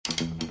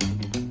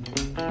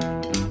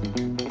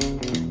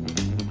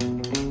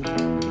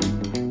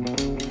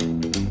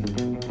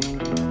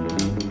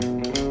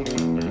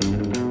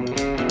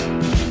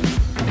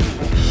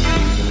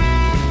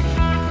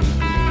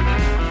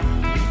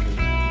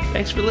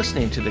Thanks for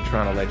listening to the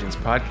Toronto Legends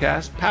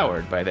podcast,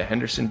 powered by the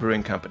Henderson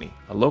Brewing Company,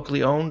 a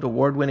locally owned,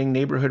 award-winning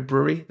neighborhood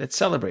brewery that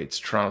celebrates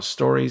Toronto's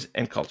stories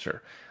and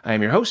culture. I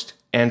am your host,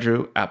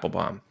 Andrew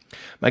Applebaum.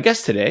 My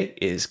guest today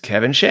is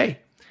Kevin Shea.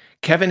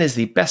 Kevin is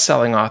the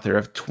best-selling author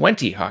of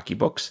 20 hockey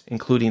books,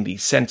 including the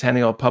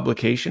centennial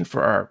publication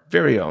for our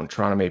very own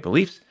Toronto Maple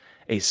Leafs,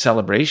 a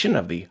celebration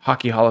of the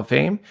Hockey Hall of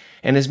Fame,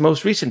 and his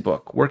most recent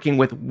book, working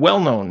with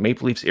well-known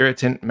Maple Leafs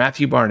irritant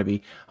Matthew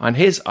Barnaby on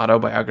his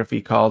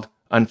autobiography called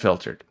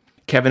Unfiltered.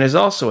 Kevin is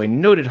also a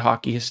noted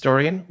hockey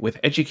historian with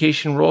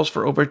education roles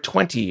for over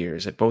 20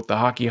 years at both the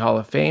Hockey Hall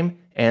of Fame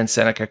and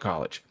Seneca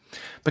College.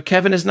 But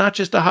Kevin is not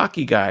just a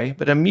hockey guy,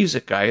 but a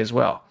music guy as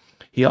well.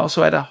 He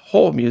also had a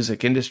whole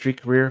music industry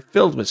career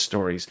filled with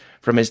stories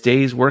from his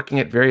days working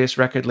at various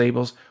record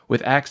labels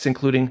with acts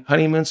including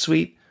Honeymoon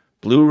Suite,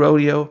 Blue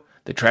Rodeo,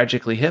 The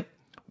Tragically Hip,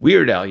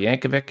 Weird Al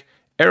Yankovic,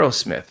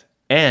 Aerosmith,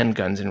 and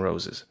Guns N'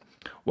 Roses.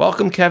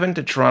 Welcome, Kevin,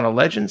 to Toronto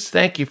Legends.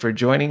 Thank you for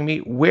joining me.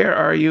 Where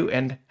are you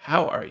and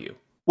how are you?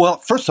 Well,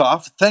 first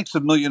off, thanks a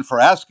million for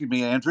asking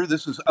me, Andrew.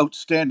 This is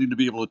outstanding to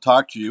be able to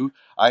talk to you.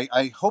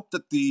 I hope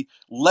that the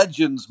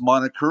Legends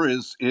moniker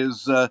is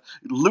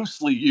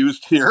loosely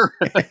used here,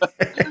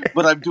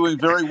 but I'm doing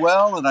very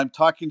well, and I'm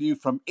talking to you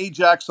from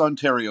Ajax,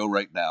 Ontario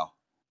right now.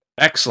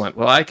 Excellent.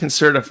 Well, I can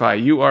certify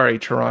you are a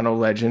Toronto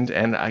legend,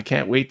 and I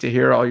can't wait to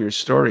hear all your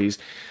stories.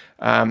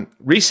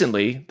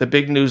 Recently, the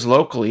big news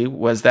locally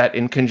was that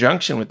in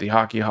conjunction with the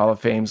Hockey Hall of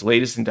Fame's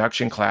latest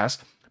induction class,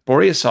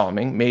 Borje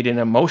Salming made an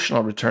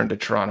emotional return to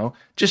Toronto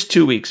just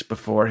 2 weeks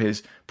before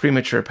his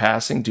premature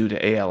passing due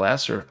to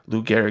ALS, or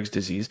Lou Gehrig's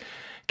disease.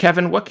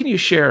 Kevin, what can you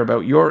share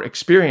about your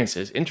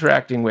experiences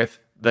interacting with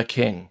the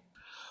King?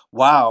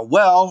 Wow.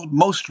 Well,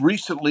 most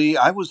recently,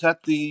 I was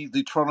at the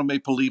Toronto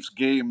Maple Leafs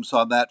games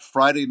on that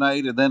Friday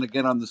night and then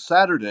again on the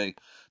Saturday.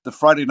 The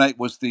Friday night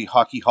was the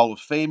Hockey Hall of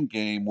Fame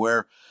game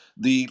where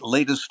the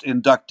latest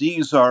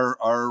inductees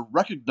are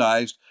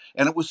recognized.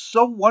 And it was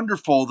so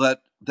wonderful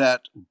that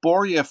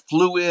Borje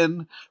flew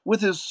in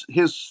with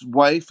his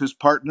wife, his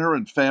partner,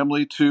 and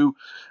family to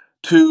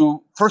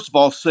first of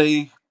all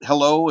say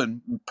hello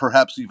and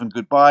perhaps even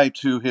goodbye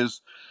to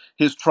his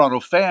Toronto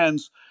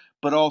fans,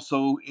 but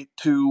also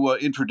to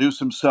introduce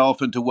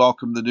himself and to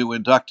welcome the new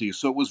inductees.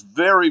 So it was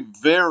very,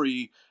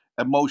 very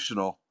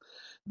emotional.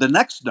 The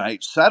next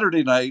night,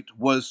 Saturday night,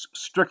 was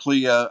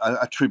strictly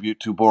a tribute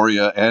to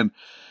Borje, and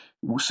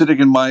sitting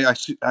in I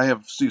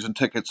have season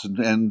tickets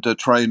and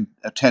try and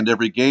attend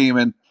every game,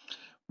 and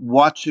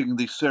watching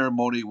the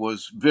ceremony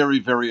was very,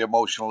 very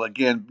emotional.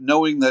 Again,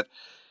 knowing that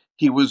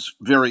he was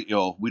very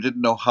ill. We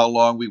didn't know how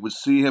long we would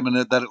see him, and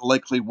that it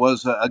likely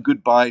was a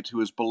goodbye to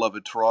his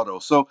beloved Toronto.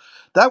 So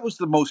that was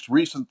the most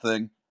recent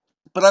thing.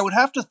 But I would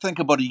have to think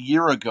about a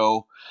year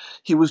ago,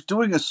 he was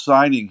doing a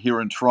signing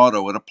here in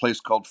Toronto at a place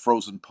called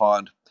Frozen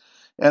Pond.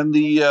 And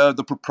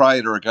the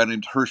proprietor, a guy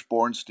named Hirsch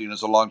Bornstein,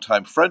 is a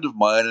longtime friend of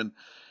mine,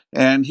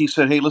 and he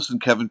said, "Hey, listen,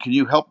 Kevin, can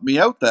you help me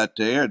out that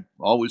day?" I'm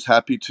always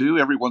happy to.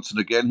 Every once and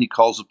again, he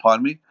calls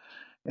upon me,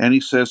 and he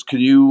says,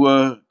 "Can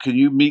you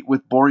meet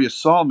with Borje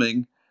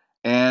Salming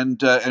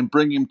and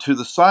bring him to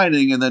the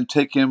signing, and then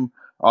take him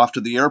off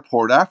to the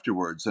airport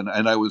afterwards?" And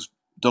I was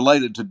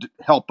delighted to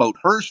help out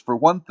Hirsch for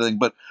one thing,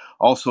 but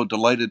also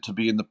delighted to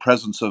be in the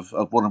presence of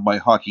one of my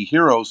hockey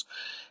heroes.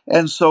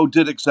 And so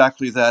did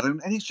exactly that.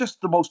 And he's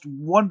just the most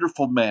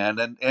wonderful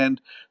man,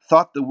 and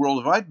thought the world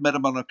of. I'd met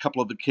him on a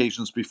couple of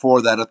occasions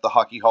before that at the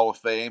Hockey Hall of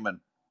Fame, and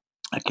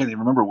I can't even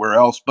remember where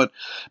else, but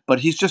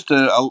he's just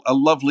a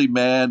lovely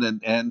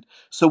man, and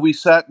so we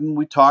sat and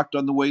we talked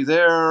on the way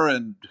there,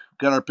 and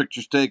got our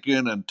pictures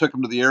taken, and took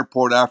him to the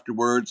airport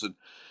afterwards, and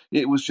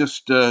it was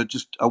just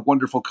a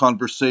wonderful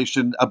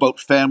conversation about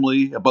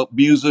family, about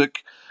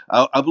music,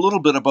 a little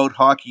bit about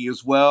hockey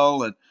as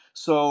well, and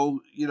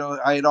so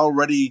I had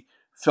already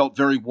felt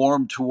very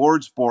warm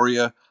towards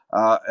Borje,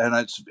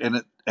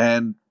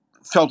 and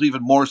felt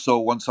even more so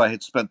once I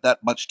had spent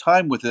that much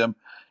time with him,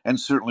 and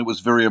certainly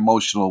was very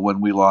emotional when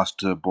we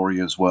lost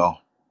Borje as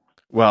well.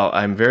 Well,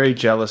 I'm very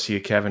jealous of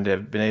you, Kevin, to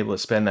have been able to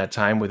spend that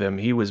time with him.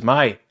 He was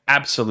my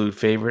absolute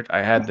favorite.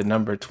 I had the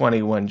number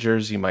 21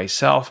 jersey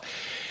myself,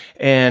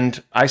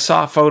 and I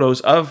saw photos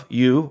of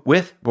you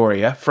with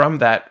Borje from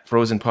that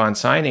Frozen Pond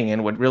signing,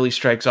 and what really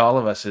strikes all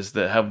of us is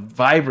how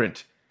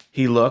vibrant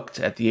he looked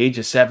at the age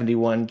of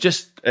 71,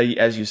 just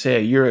as you say,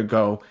 a year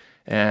ago,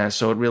 and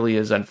so it really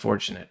is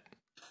unfortunate.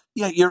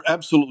 Yeah, you're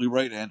absolutely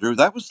right, Andrew.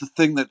 That was the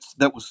thing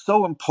that was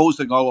so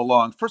imposing all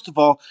along. First of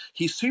all,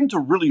 he seemed to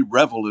really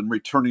revel in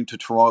returning to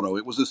Toronto.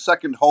 It was a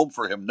second home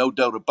for him, no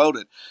doubt about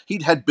it.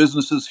 He'd had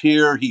businesses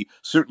here. He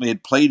certainly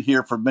had played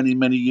here for many,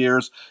 many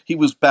years. He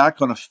was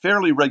back on a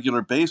fairly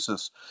regular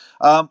basis.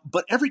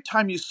 But every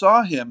time you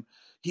saw him,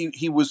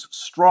 he was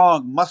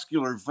strong,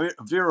 muscular,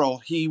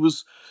 virile. He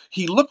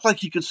looked like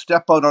he could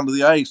step out onto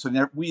the ice,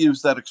 and we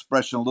use that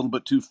expression a little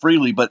bit too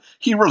freely, but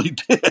he really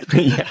did.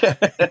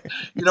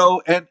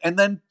 And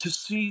then to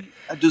see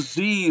a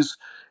disease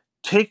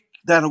take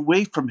that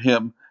away from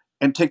him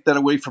and take that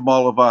away from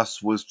all of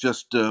us was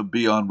just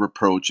beyond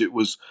reproach. It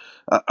was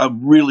a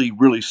really,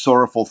 really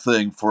sorrowful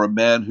thing for a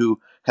man who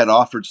had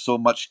offered so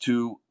much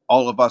to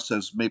all of us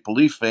as Maple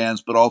Leaf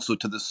fans, but also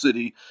to the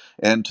city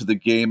and to the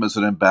game as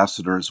an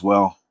ambassador as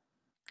well.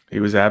 He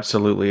was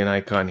absolutely an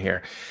icon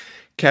here.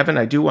 Kevin,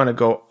 I do want to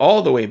go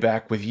all the way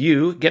back with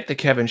you, get the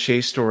Kevin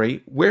Shea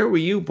story. Where were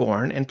you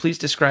born? And please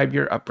describe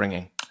your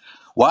upbringing.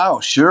 Wow,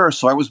 sure.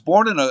 So I was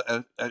born in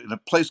a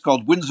place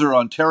called Windsor,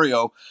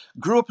 Ontario.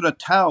 Grew up in a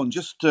town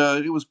just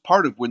it was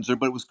part of Windsor,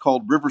 but it was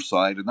called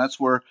Riverside, and that's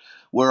where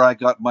I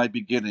got my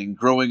beginning.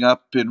 Growing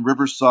up in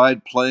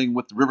Riverside, playing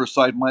with the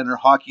Riverside Minor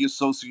Hockey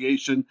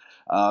Association,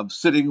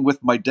 sitting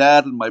with my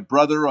dad and my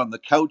brother on the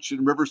couch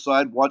in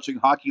Riverside, watching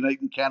Hockey Night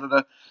in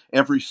Canada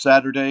every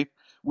Saturday.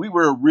 We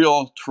were a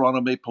real Toronto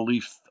Maple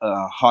Leaf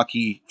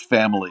hockey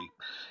family,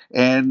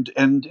 and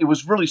it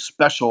was really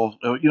special.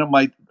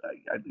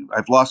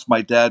 I've lost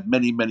my dad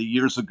many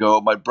years ago.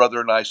 My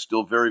brother and I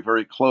still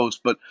very close,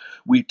 but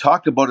we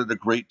talk about it a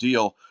great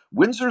deal.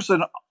 Windsor's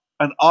an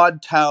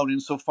odd town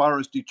insofar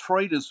as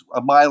Detroit is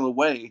a mile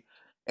away,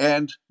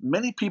 and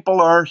many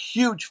people are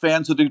huge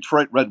fans of the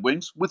Detroit Red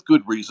Wings with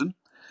good reason.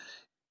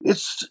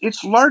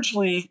 It's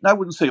largely, I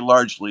wouldn't say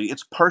largely,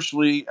 it's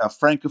partially a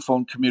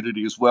francophone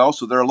community as well.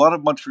 So there are a lot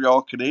of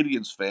Montreal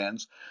Canadiens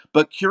fans,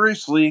 but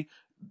curiously,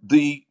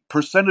 the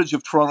percentage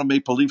of Toronto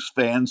Maple Leafs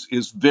fans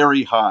is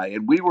very high,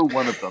 and we were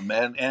one of them.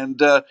 And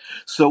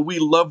so we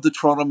love the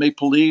Toronto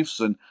Maple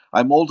Leafs, and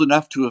I'm old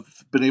enough to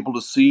have been able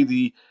to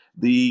see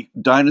the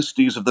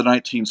dynasties of the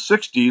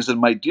 1960s, and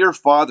my dear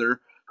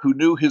father, who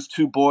knew his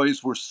two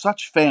boys were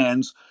such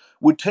fans,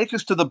 would take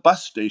us to the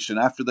bus station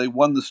after they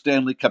won the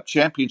Stanley Cup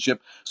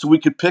championship so we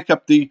could pick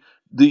up the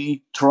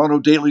Toronto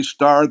Daily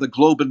Star, the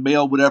Globe and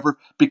Mail, whatever,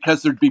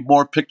 because there'd be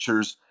more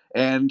pictures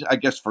and I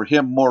guess for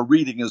him more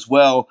reading as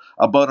well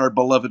about our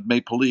beloved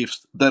Maple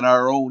Leafs than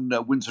our own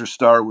Windsor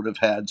Star would have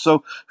had.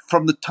 So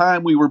from the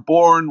time we were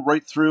born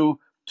right through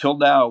till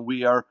now,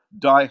 we are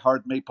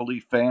diehard Maple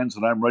Leaf fans,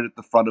 and I'm right at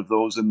the front of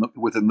those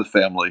within the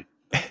family.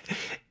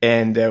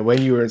 And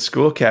when you were in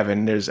school,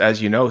 Kevin, there's,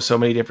 as you know, so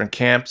many different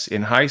camps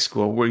in high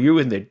school. Were you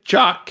in the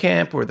jock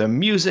camp or the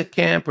music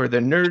camp or the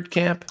nerd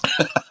camp?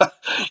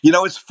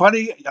 It's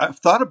funny. I've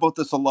thought about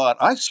this a lot.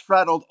 I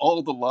straddled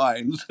all the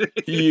lines.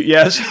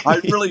 Yes, I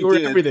really you were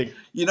did. everything.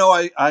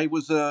 I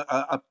was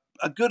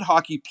a good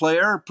hockey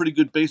player, a pretty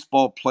good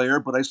baseball player,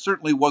 but I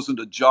certainly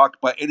wasn't a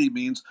jock by any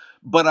means.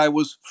 But I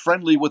was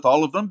friendly with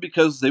all of them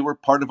because they were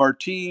part of our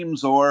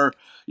teams or,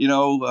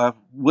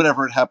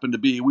 whatever it happened to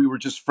be. We were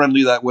just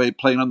friendly that way,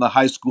 playing on the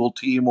high school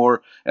team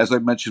or, as I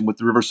mentioned, with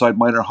the Riverside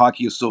Minor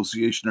Hockey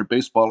Association or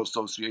Baseball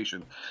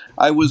Association.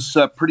 I was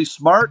pretty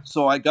smart,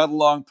 so I got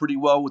along pretty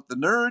well with the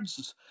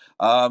nerds.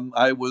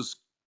 I was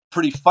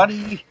pretty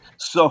funny,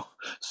 so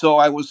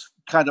I was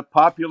kind of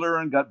popular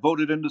and got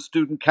voted into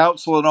student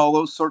council and all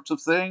those sorts of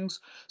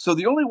things. So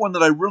the only one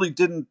that I really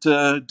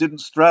didn't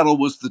straddle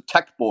was the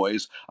tech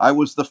boys. I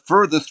was the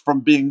furthest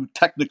from being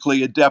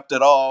technically adept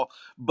at all,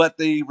 but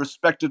they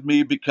respected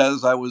me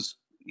because I was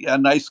a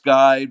nice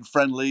guy and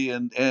friendly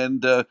and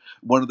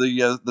one of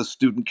the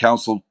student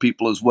council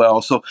people as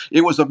well. So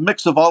it was a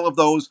mix of all of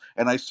those,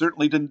 and I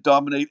certainly didn't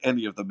dominate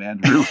any of them,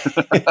 Andrew.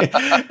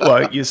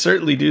 Well, you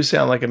certainly do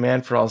sound like a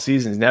man for all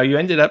seasons. Now, you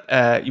ended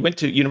up, you went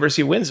to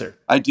University of Windsor.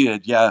 I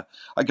did, yeah.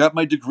 I got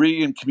my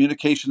degree in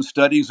communication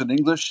studies and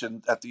English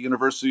at the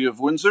University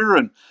of Windsor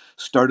and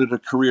started a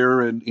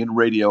career in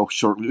radio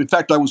shortly. In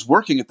fact, I was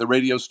working at the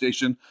radio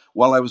station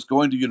while I was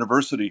going to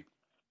university.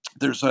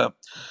 There's a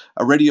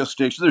radio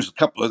station.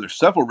 There's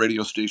several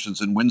radio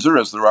stations in Windsor,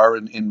 as there are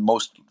in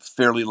most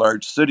fairly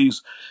large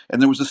cities.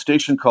 And there was a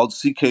station called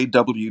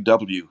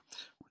CKWW,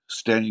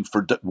 standing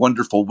for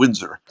Wonderful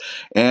Windsor.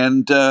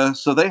 And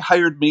so they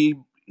hired me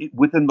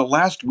within the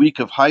last week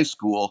of high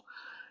school.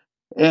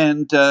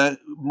 And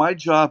my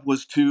job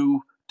was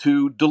to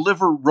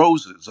deliver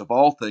roses, of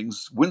all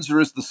things. Windsor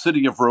is the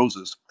city of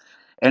roses.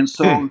 And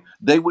so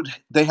they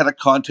had a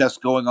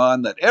contest going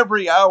on that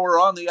every hour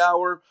on the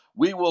hour,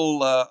 we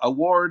will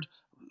award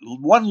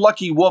one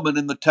lucky woman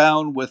in the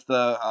town with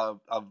a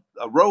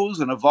rose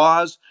and a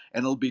vase,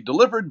 and it'll be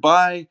delivered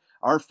by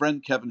our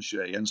friend Kevin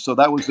Shea. And so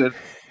that was it.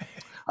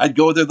 I'd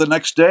go there the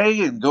next day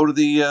and go to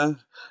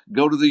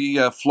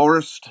the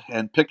florist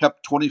and pick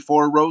up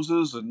 24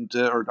 roses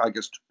or I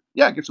guess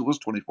it was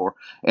 24,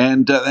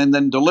 and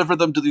then deliver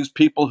them to these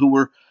people who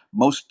were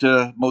most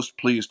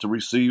pleased to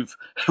receive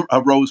a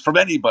rose from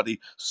anybody,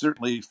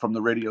 certainly from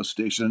the radio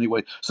station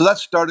anyway. So that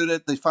started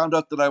it. They found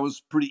out that I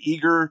was pretty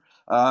eager,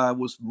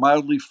 was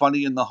mildly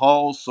funny in the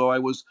halls, so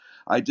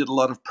I did a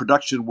lot of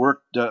production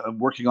work,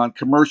 working on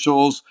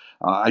commercials.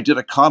 I did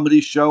a comedy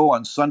show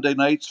on Sunday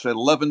nights from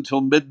 11 till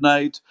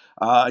midnight.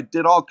 I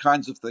did all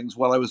kinds of things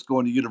while I was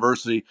going to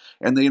university,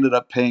 and they ended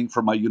up paying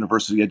for my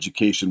university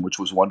education, which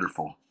was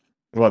wonderful.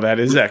 Well, that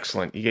is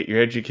excellent. You get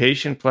your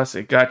education, plus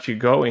it got you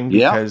going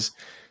because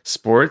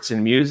sports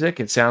and music,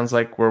 it sounds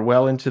like we're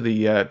well into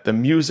the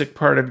music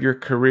part of your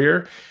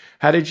career.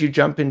 How did you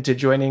jump into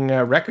joining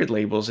record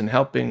labels and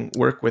helping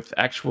work with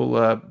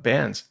actual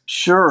bands?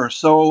 Sure.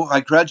 So I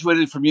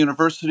graduated from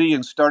university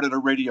and started a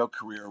radio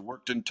career,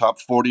 worked in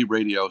top 40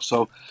 radio.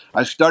 So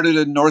I started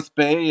in North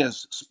Bay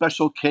as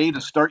Special K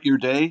to start your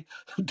day,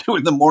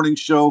 doing the morning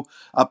show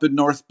up in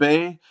North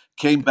Bay.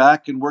 Came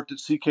back and worked at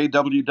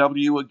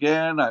CKWW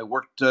again. I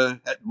worked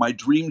at my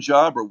dream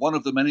job, or one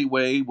of them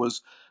anyway,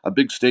 was a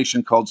big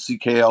station called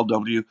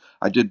CKLW.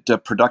 I did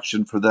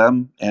production for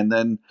them and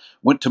then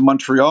went to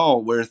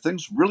Montreal where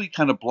things really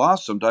kind of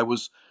blossomed. I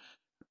was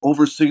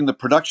overseeing the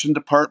production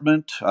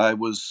department. I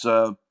was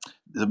the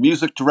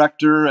music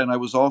director, and I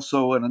was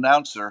also an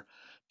announcer.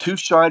 Too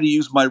shy to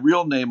use my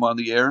real name on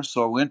the air,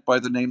 so I went by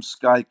the name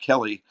Sky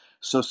Kelly.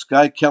 So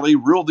Sky Kelly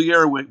ruled the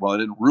airwaves. Well, I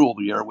didn't rule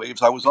the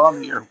airwaves. I was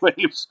on the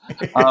airwaves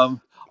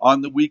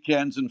on the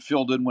weekends and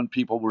filled in when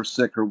people were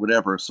sick or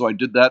whatever. So I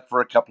did that for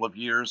a couple of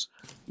years.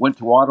 Went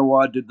to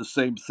Ottawa, did the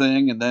same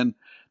thing, and then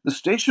the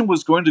station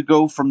was going to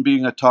go from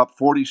being a top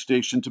 40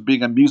 station to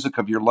being a music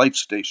of your life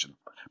station,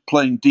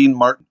 playing Dean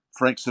Martin,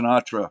 Frank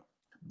Sinatra,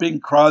 Bing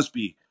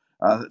Crosby,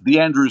 the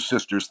Andrews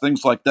Sisters,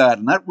 things like that.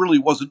 And that really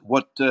wasn't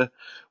what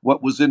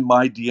was in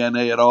my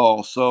DNA at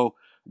all. So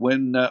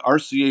when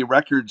RCA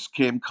Records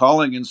came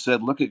calling and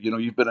said, "Look,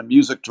 you've been a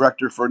music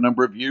director for a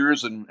number of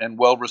years and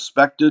well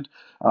respected.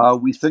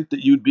 We think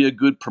that you'd be a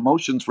good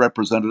promotions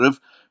representative.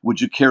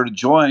 Would you care to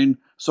join?"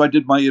 So I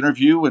did my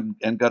interview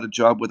and got a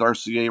job with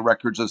RCA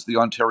Records as the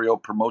Ontario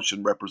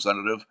promotion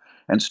representative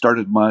and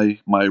started my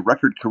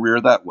record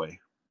career that way.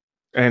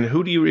 And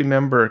who do you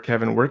remember,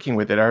 Kevin, working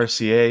with at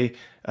RCA?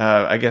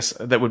 I guess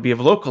that would be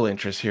of local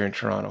interest here in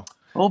Toronto.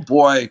 Oh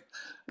boy,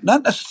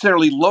 not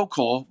necessarily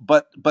local,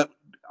 but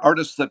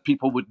artists that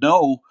people would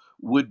know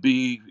would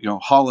be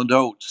Holland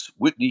Oates,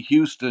 Whitney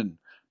Houston,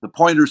 the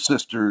Pointer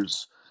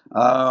Sisters.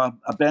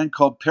 A band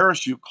called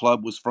Parachute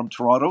Club was from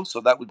Toronto, so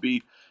that would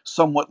be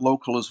somewhat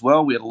local as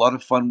well. We had a lot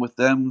of fun with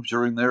them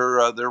during their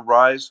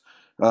rise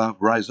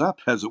up,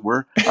 as it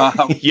were.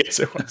 Yes,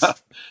 it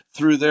was.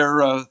 through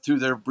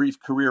their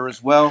brief career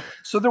as well.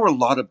 So there were a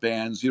lot of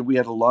bands. We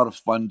had a lot of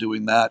fun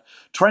doing that,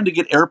 trying to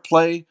get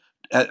airplay.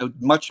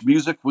 Much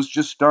music was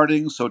just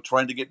starting, so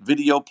trying to get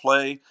video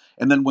play.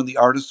 And then when the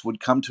artists would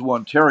come to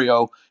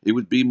Ontario, it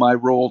would be my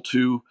role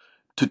to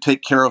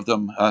take care of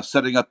them,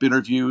 setting up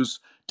interviews,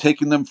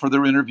 taking them for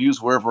their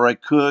interviews wherever I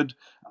could,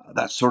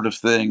 that sort of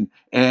thing.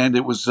 And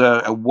it was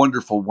a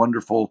wonderful,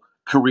 wonderful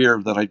career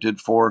that I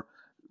did for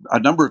a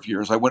number of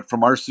years. I went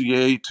from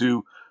RCA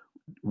to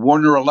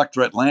Warner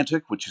Electra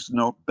Atlantic, which is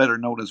better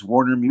known as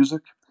Warner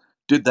Music.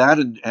 Did that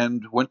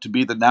and went to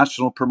be the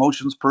national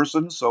promotions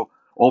person, so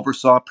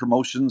oversaw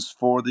promotions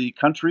for the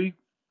country.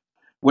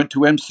 Went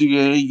to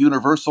MCA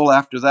Universal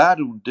after that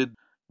and did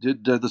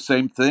the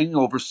same thing,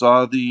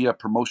 oversaw the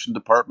promotion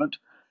department,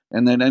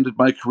 and then ended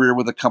my career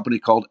with a company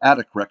called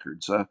Attic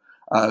Records, a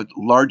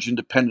large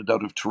independent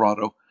out of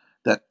Toronto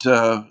that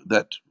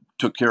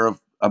took care of,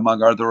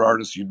 among other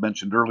artists you'd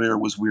mentioned earlier,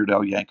 was Weird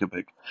Al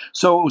Yankovic.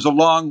 So it was a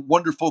long,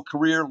 wonderful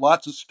career,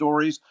 lots of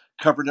stories,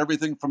 covered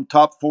everything from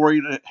top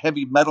 40 to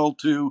heavy metal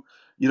to,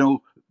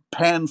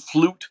 pan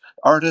flute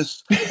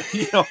artists,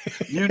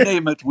 you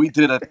name it, we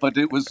did it. But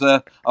it was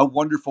a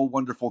wonderful,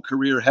 wonderful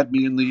career. Had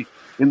me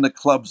in the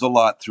clubs a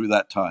lot through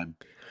that time.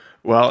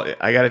 Well,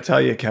 I got to tell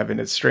you, Kevin,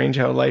 it's strange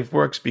how life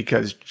works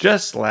because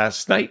just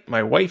last night,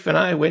 my wife and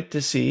I went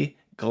to see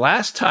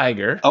Glass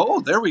Tiger.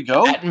 Oh, there we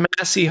go. At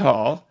Massey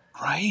Hall.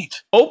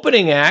 Right.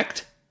 Opening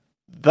act,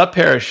 the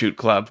Parachute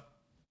Club.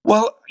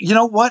 Well, you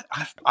know what?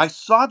 I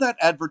saw that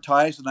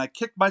advertised and I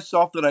kicked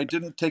myself that I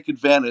didn't take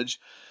advantage.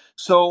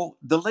 So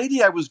the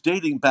lady I was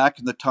dating back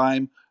in the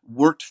time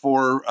worked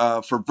for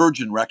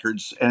Virgin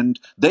Records, and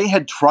they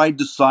had tried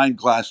to sign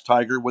Glass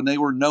Tiger when they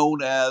were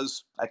known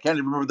as, I can't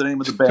even remember the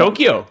name of the band.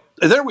 Tokyo.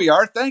 There we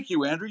are. Thank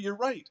you, Andrew. You're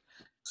right.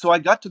 So I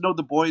got to know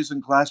the boys in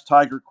Glass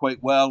Tiger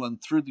quite well,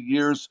 and through the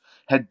years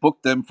had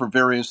booked them for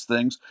various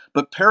things.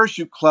 But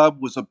Parachute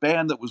Club was a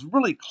band that was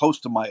really close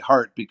to my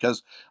heart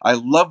because I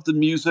loved the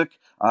music.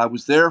 I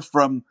was there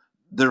from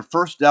their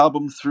first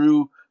album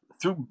through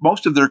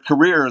most of their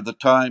career at the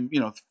time,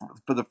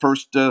 for the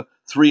first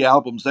three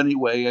albums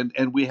anyway.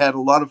 And we had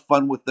a lot of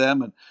fun with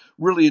them and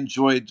really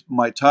enjoyed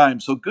my time.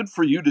 So good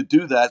for you to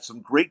do that.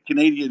 Some great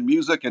Canadian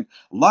music and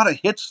a lot of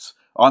hits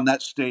on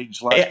that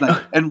stage last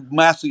night. And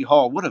Massey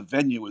Hall, what a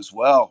venue as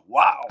well.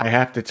 Wow. I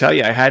have to tell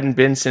you, I hadn't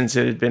been since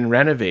it had been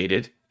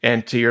renovated.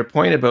 And to your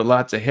point about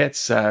lots of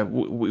hits,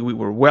 we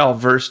were well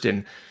versed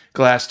in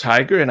Glass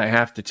Tiger. And I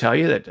have to tell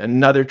you that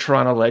another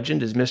Toronto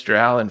legend is Mr.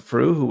 Alan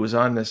Frew, who was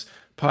on this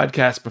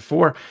podcast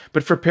before.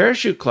 But for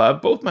Parachute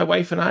Club, both my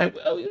wife and I,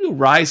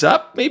 Rise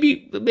Up,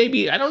 maybe,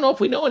 I don't know if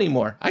we know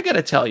anymore. I got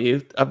to tell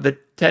you, of the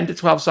 10 to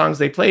 12 songs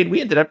they played, we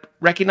ended up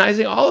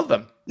recognizing all of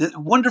them.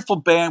 Wonderful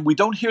band. We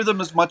don't hear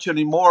them as much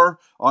anymore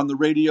on the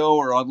radio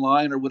or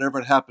online or whatever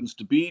it happens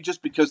to be,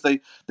 just because they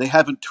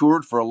haven't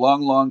toured for a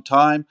long, long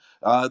time.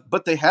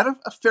 But they had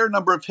a fair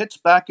number of hits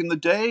back in the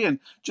day, and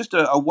just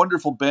a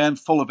wonderful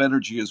band full of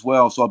energy as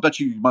well. So I'll bet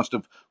you must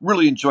have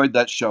really enjoyed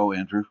that show,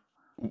 Andrew.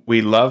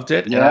 We loved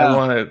it, and Yeah.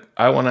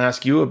 I want to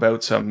ask you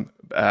about some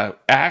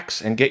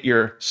acts and get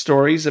your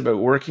stories about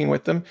working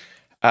with them.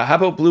 How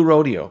about Blue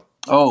Rodeo?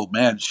 Oh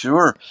man,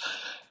 sure.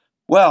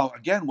 Well,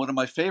 again, one of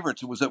my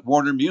favorites. It was at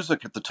Warner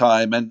Music at the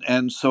time,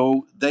 and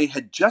so they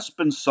had just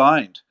been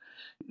signed.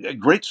 A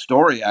great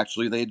story,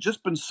 actually. They had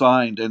just been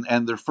signed,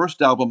 and their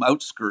first album,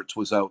 Outskirts,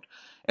 was out,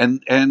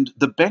 and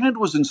the band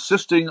was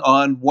insisting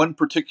on one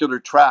particular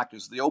track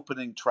as the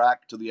opening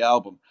track to the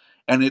album,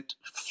 and it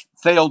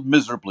failed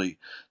miserably.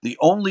 The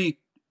only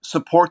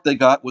support they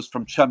got was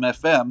from Chum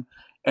FM,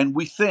 and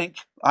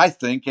I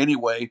think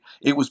anyway,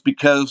 it was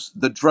because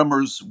the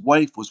drummer's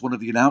wife was one of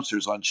the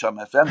announcers on Chum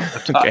FM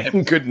at the Okay,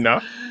 time. good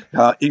enough.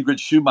 Ingrid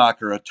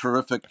Schumacher, a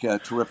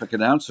terrific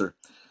announcer.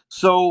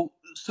 So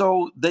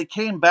they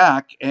came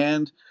back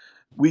and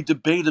we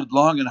debated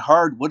long and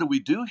hard. What do we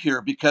do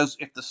here? Because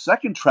if the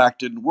second track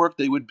didn't work,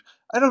 they would.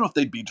 I don't know if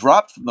they'd be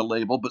dropped from the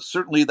label, but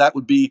certainly that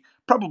would be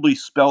probably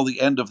spell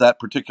the end of that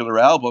particular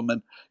album,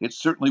 and it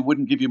certainly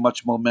wouldn't give you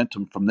much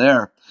momentum from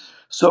there.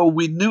 So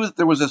we knew that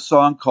there was a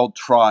song called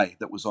 "Try"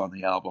 that was on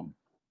the album.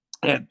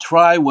 And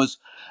Try was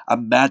a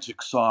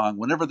magic song.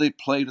 Whenever they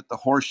played at the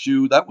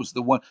Horseshoe, that was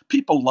the one.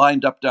 People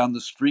lined up down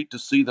the street to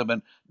see them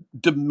and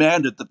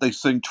demanded that they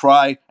sing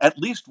Try at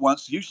least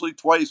once, usually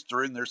twice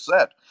during their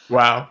set.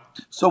 Wow.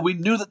 So we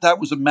knew that that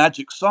was a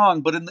magic song,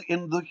 but in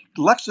the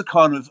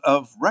lexicon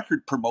of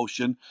record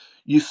promotion,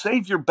 you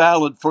save your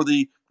ballad for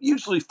the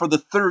usually for the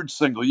third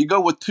single. You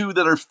go with two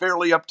that are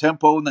fairly up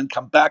tempo and then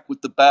come back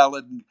with the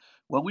ballad. And,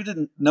 well, we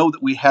didn't know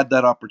that we had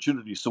that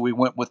opportunity, so we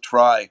went with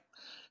Try.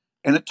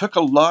 And it took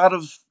a lot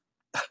of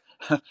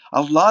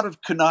a lot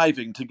of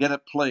conniving to get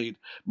it played.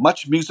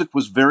 Much Music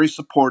was very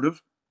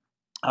supportive,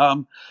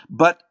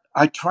 but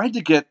I tried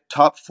to get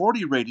Top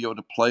 40 radio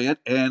to play it,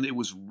 and it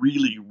was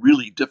really,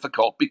 really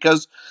difficult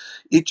because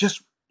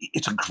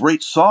it's a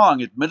great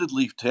song,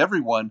 admittedly, to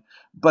everyone.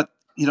 But,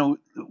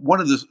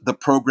 one of the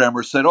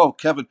programmers said, "Oh,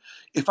 Kevin,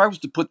 if I was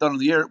to put that on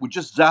the air, it would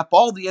just zap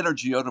all the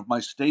energy out of my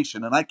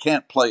station, and I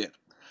can't play it."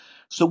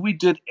 So we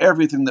did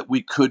everything that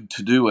we could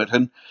to do it.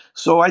 And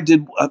so I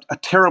did a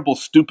terrible,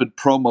 stupid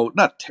promo,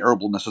 not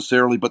terrible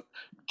necessarily, but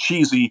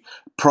cheesy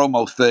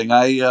promo thing.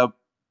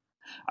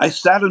 I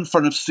sat in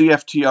front of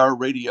CFTR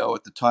radio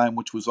at the time,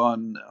 which was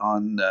on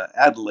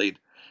Adelaide,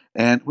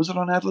 and was it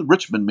on Adelaide,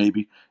 Richmond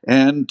maybe,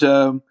 and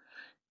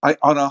I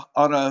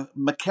on a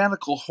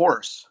mechanical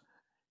horse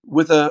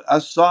with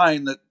a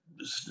sign that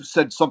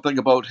said something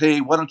about, "Hey,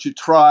 why don't you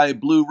try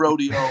Blue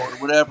Rodeo," or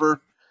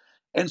whatever,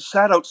 and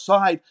sat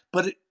outside.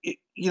 But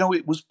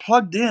it was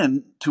plugged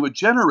in to a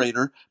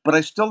generator, but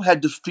I still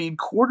had to feed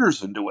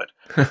quarters into it.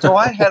 So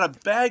I had a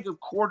bag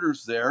of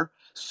quarters there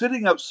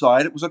sitting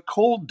outside. It was a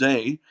cold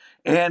day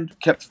and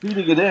kept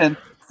feeding it in.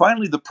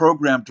 Finally, the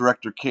program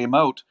director came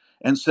out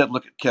and said,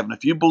 "Look, Kevin,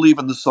 if you believe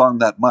in the song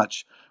that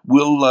much,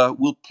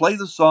 we'll play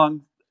the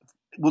song.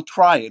 We'll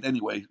try it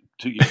anyway."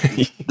 To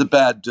use the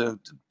bad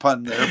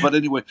pun there, but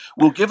anyway,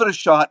 we'll give it a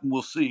shot and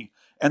we'll see.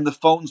 And the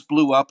phones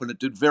blew up, and it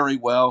did very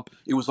well.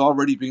 It was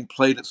already being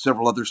played at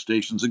several other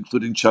stations,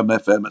 including Chum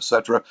FM,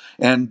 etc.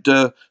 And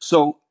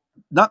so,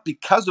 not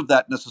because of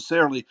that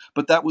necessarily,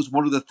 but that was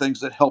one of the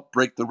things that helped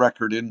break the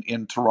record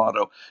in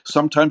Toronto.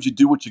 Sometimes you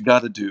do what you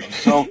got to do.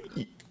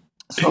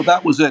 So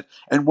that was it.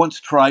 And once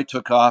Try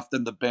took off,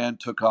 then the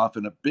band took off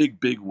in a big,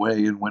 big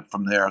way and went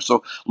from there.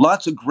 So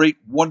lots of great,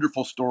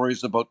 wonderful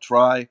stories about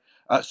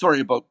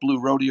about Blue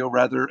Rodeo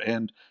rather,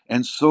 and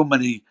so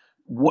many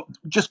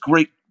just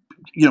great,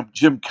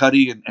 Jim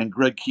Cuddy and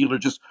Greg Keeler,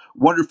 just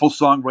wonderful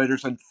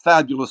songwriters and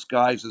fabulous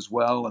guys as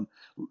well. And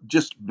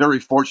just very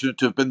fortunate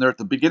to have been there at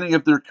the beginning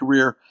of their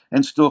career,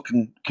 and still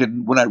can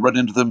when I run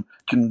into them,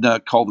 can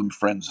call them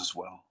friends as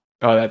well.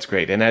 Oh, that's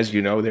great. And as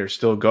you know, they're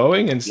still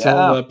going and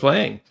still Yeah,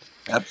 playing.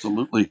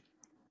 absolutely.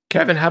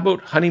 Kevin, how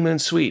about Honeymoon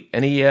Suite?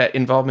 Any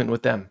involvement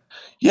with them?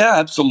 Yeah,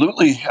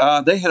 absolutely.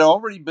 They had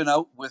already been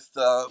out with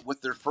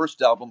their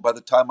first album by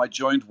the time I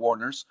joined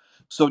Warner's.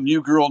 So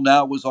New Girl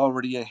Now was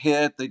already a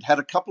hit. They'd had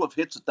a couple of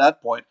hits at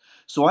that point.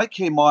 So I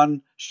came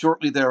on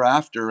shortly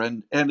thereafter,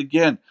 and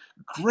again,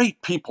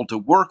 great people to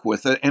work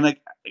with.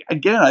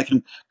 Again, I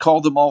can call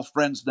them all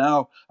friends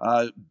now.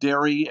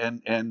 Derry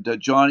and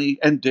Johnny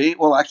and Dave.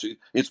 Well, actually,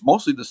 it's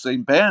mostly the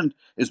same band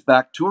is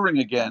back touring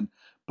again.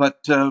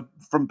 But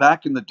from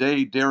back in the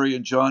day, Derry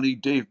and Johnny,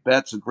 Dave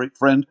Betts, a great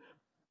friend,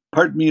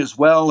 pardon me, as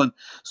well. And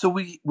so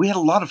we had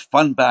a lot of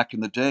fun back in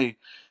the day.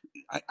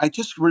 I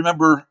just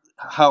remember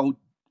how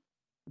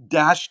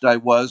dashed I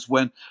was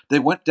when they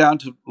went down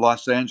to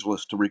Los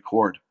Angeles to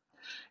record.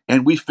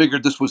 And we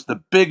figured this was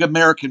the big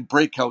American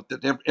breakout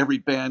that every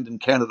band in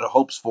Canada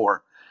hopes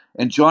for.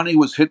 And Johnny,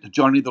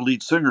 the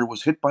lead singer,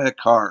 was hit by a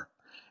car.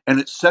 And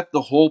it set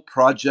the whole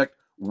project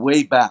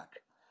way back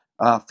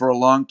for a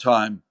long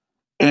time.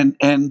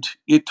 And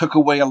it took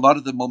away a lot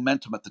of the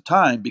momentum at the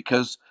time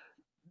because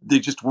they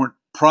just weren't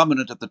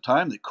prominent at the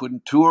time. They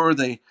couldn't tour.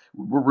 They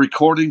were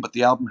recording, but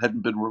the album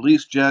hadn't been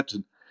released yet.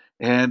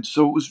 And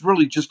so it was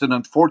really just an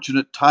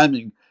unfortunate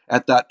timing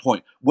at that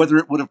point. Whether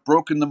it would have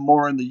broken them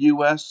more in the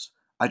US,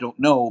 I don't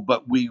know,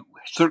 but we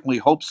certainly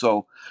hope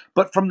so.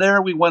 But from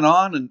there, we went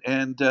on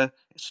and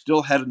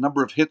still had a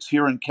number of hits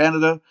here in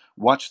Canada.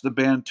 Watched the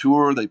band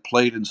tour. They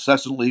played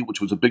incessantly,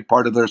 which was a big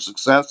part of their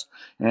success,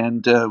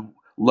 and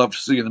loved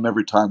seeing them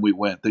every time we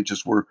went. They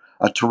just were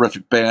a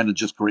terrific band and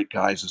just great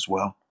guys as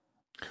well.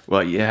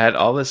 Well, you had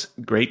all this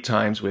great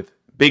times with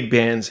big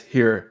bands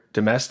here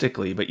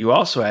domestically, but you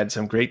also had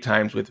some great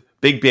times with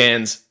big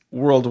bands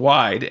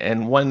worldwide.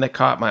 And one that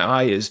caught my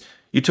eye is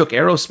you took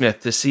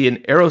Aerosmith to see an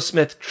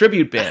Aerosmith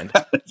tribute band.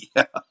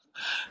 Yeah,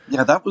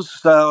 yeah, that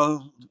was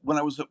when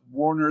I was at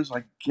Warner's,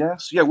 I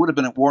guess. Yeah, it would have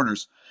been at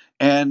Warner's,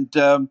 and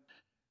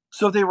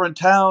so they were in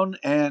town,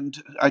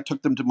 and I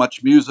took them to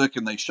Much Music,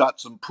 and they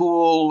shot some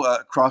pool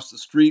across the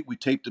street. We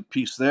taped a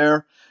piece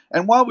there,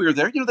 and while we were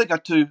there, they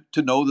got to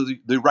know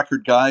the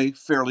record guy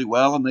fairly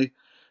well, and they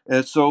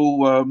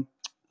so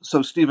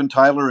Steven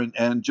Tyler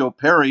and Joe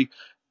Perry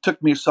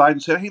took me aside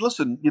and said, "Hey,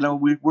 listen,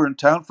 we're in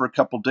town for a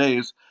couple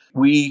days.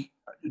 We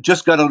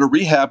just got out of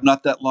rehab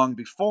not that long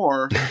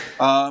before.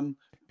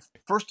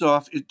 First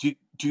off, do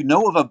you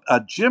know of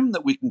a gym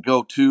that we can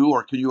go to,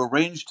 or can you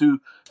arrange to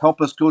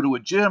help us go to a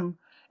gym?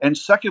 And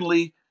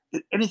secondly,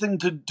 anything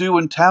to do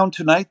in town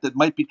tonight that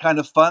might be kind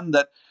of fun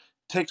that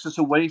takes us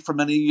away from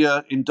any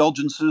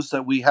indulgences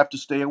that we have to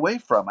stay away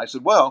from?" I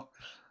said, "Well,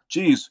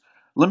 geez,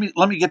 let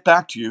me get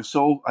back to you."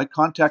 So I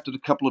contacted a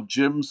couple of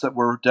gyms that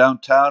were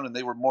downtown, and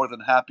they were more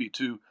than happy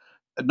to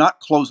not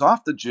close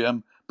off the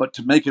gym, but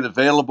to make it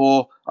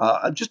available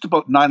just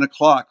about 9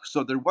 o'clock.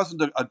 So there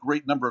wasn't a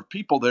great number of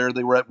people there.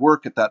 They were at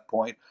work at that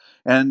point,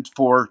 and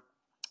for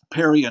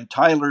Perry and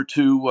Tyler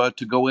to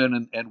go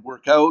in and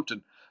work out,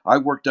 and I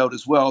worked out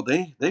as well.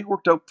 They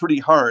worked out pretty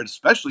hard,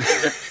 especially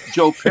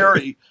Joe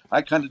Perry.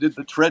 I kind of did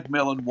the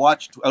treadmill and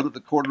watched out of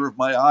the corner of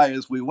my eye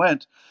as we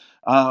went.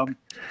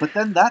 But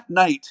then that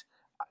night,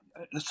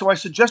 so I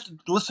suggested,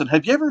 "Listen,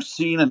 have you ever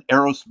seen an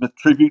Aerosmith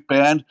tribute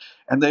band?"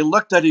 And they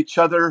looked at each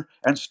other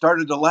and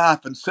started to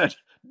laugh and said,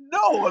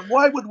 "No, and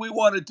why would we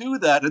want to do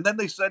that?" And then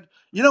they said,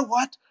 "You know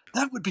what?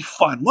 That would be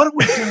fun. Why don't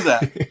we do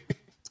that?"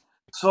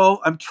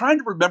 So I'm trying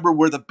to remember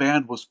where the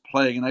band was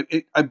playing,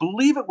 and I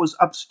believe it was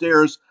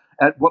upstairs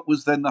at what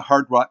was then the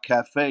Hard Rock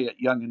Cafe at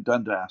Yonge and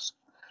Dundas.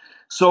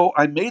 So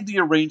I made the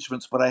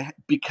arrangements, but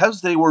because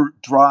they were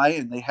dry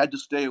and they had to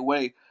stay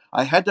away,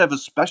 I had to have a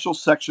special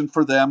section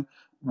for them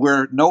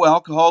where no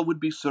alcohol would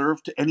be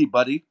served to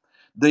anybody.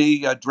 They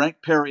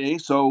drank Perrier,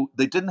 so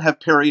they didn't have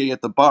Perrier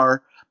at the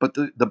bar, but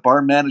the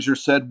bar manager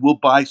said, "We'll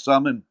buy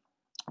some and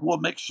we'll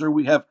make sure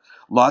we have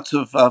lots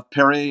of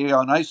Perrier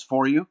on ice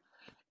for you."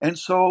 And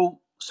so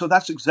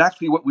that's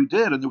exactly what we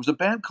did. And there was a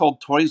band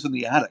called Toys in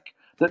the Attic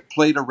that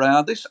played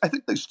around. I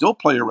think they still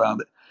play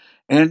around it.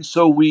 And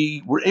so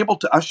we were able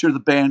to usher the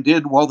band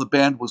in while the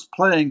band was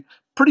playing,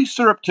 pretty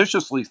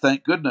surreptitiously,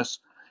 thank goodness.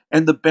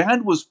 And the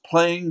band was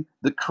playing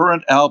the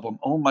current album.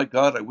 Oh my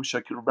God, I wish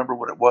I could remember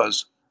what it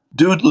was.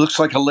 Dude Looks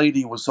Like a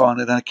Lady was on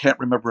it, and I can't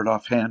remember it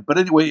offhand. But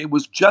anyway, it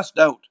was just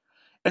out.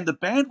 And the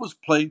band was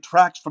playing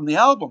tracks from the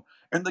album.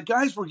 And the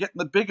guys were getting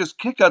the biggest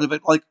kick out of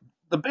it. Like,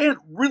 the band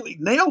really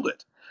nailed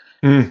it.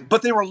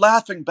 But they were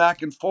laughing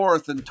back and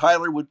forth, and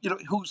Tyler would,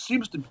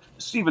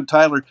 Steven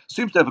Tyler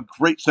seems to have a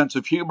great sense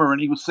of humor, and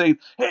he was saying,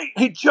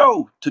 hey,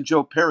 Joe, to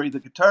Joe Perry, the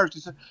guitarist,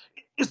 he said,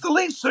 "Is the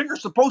lead singer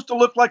supposed to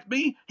look like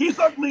me? He's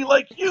ugly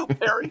like you,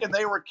 Perry." And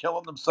they were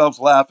killing themselves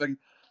laughing.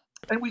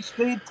 And we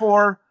stayed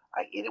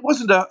it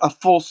wasn't a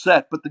full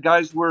set, but the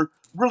guys were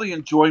really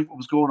enjoying what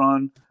was going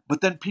on.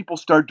 But then people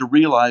started to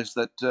realize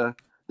that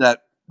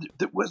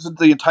it wasn't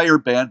the entire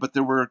band, but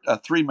there were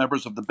three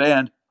members of the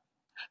band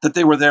that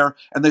they were there,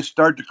 and they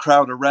started to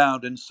crowd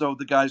around. And so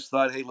the guys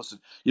thought, "Hey, listen,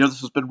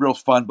 this has been real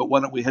fun, but why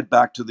don't we head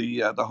back to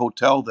the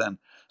hotel then?"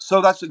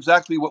 So that's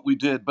exactly what we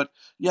did. But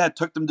yeah, it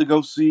took them to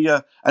go see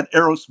an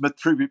Aerosmith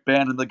tribute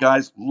band, and the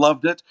guys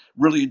loved it,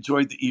 really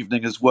enjoyed the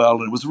evening as well.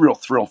 And it was a real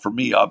thrill for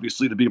me,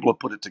 obviously, to be able to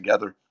put it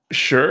together.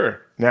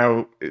 Sure.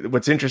 Now,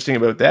 what's interesting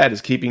about that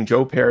is keeping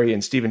Joe Perry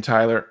and Steven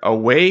Tyler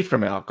away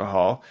from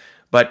alcohol.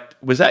 But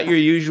was that your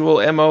usual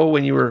MO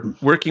when you were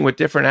working with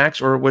different acts,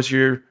 or was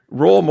your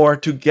role more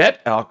to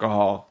get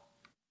alcohol?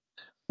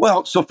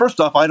 Well, so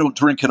first off, I don't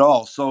drink at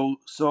all, so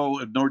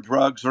nor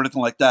drugs or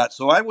anything like that.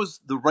 So I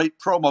was the right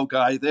promo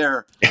guy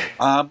there.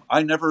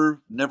 I never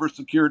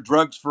secured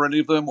drugs for any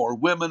of them, or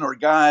women, or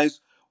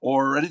guys,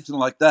 or anything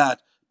like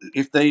that.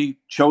 If they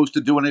chose to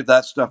do any of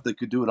that stuff, they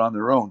could do it on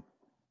their own.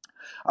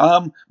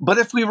 But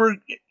if we were,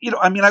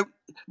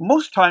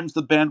 most times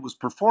the band was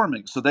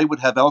performing, so they would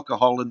have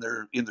alcohol in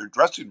their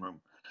dressing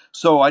room.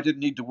 So I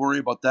didn't need to worry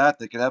about that.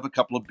 They could have a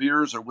couple of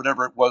beers or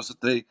whatever it was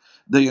that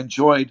they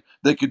enjoyed.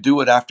 They could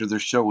do it after their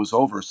show was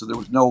over. So there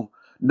was no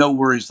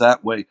worries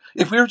that way.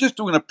 If we were just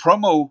doing a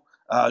promo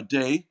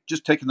day,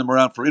 just taking them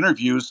around for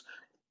interviews,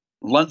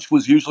 lunch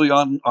was usually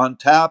on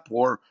tap,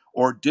 or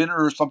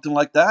dinner or something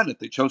like that. If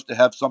they chose to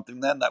have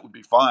something then, that would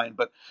be fine.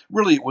 But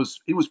really, it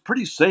was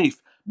pretty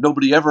safe.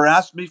 Nobody ever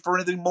asked me for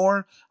anything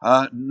more.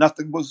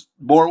 Nothing was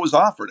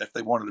offered. If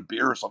they wanted a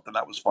beer or something,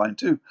 that was fine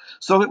too.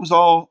 So it was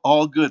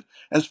all good.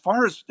 As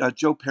far as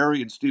Joe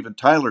Perry and Steven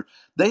Tyler,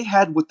 they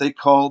had what they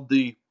called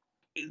the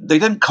they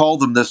didn't call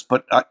them this,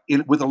 but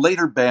with a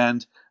later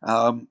band,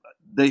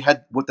 they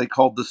had what they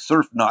called the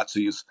surf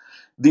Nazis.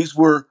 These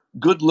were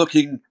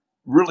good-looking,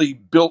 really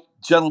built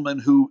gentlemen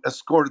who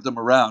escorted them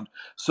around.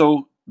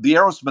 So the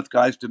Aerosmith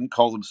guys didn't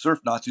call them surf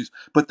Nazis,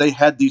 but they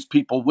had these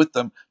people with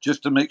them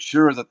just to make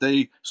sure that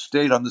they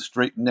stayed on the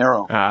straight and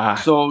narrow. Ah.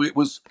 So it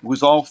was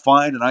all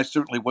fine, and I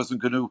certainly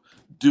wasn't going to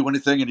do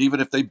anything. And even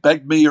if they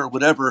begged me or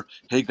whatever,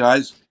 hey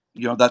guys,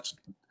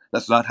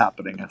 that's not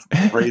happening. I'm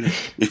afraid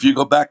if you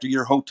go back to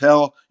your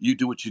hotel, you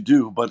do what you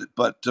do.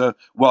 But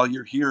while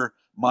you're here,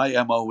 my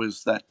MO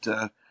is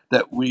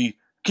that we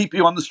keep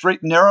you on the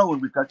straight and narrow,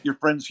 and we've got your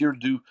friends here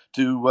to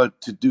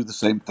do the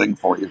same thing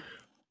for you.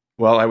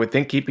 Well, I would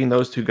think keeping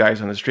those two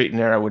guys on the straight and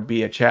narrow would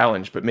be a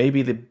challenge, but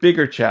maybe the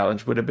bigger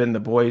challenge would have been the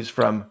boys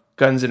from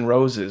Guns N'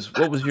 Roses.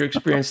 What was your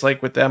experience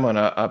like with them on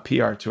a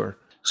PR tour?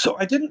 So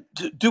I didn't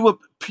do a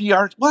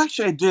PR. Well,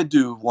 actually, I did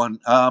do one.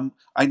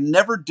 I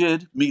never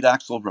did meet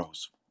Axl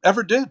Rose.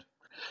 Ever did.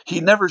 He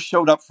never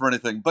showed up for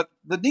anything. But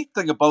the neat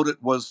thing about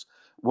it was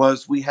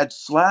we had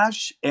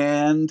Slash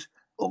and,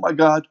 oh my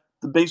God,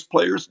 the bass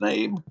player's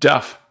name?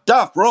 Duff.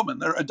 Duff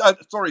Roman.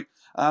 Sorry,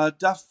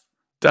 Duff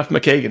Duff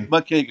McKagan.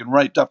 McKagan,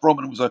 right. Duff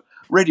Roman was a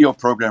radio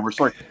programmer.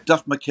 Sorry,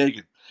 Duff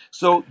McKagan.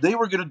 So they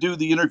were going to do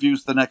the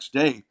interviews the next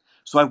day.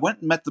 So I went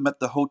and met them at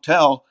the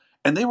hotel,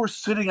 and they were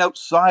sitting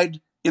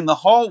outside in the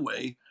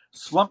hallway,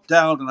 slumped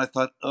down, and I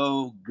thought,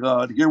 oh,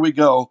 God, here we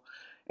go.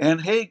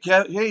 And hey,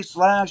 hey,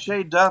 Slash,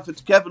 hey, Duff,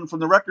 it's Kevin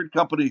from the record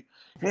company.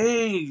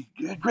 Hey,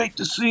 great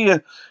to see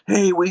you.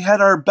 Hey, we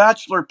had our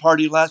bachelor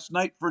party last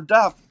night for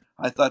Duff.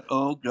 I thought,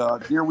 oh,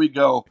 God, here we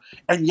go.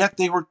 And yet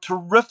they were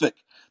terrific.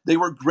 They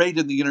were great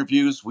in the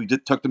interviews. We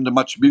took them to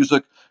Much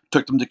Music,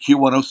 took them to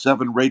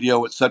Q107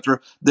 Radio, etc.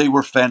 They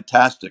were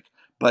fantastic.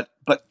 But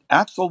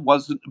Axl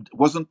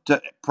wasn't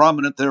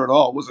prominent there at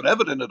all, wasn't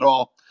evident at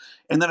all.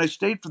 And then I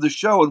stayed for the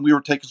show, and we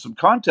were taking some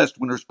contest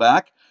winners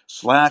back.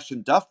 Slash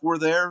and Duff were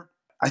there.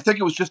 I think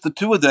it was just the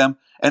two of them,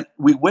 and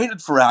we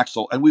waited for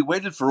Axl, and we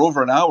waited for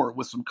over an hour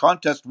with some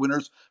contest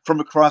winners from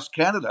across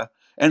Canada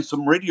and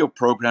some radio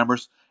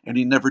programmers, and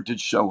he never did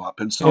show up.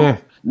 And so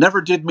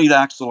never did meet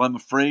Axl, I'm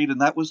afraid,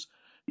 and that was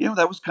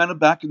kind of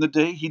back in the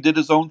day. He did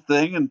his own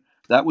thing, and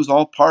that was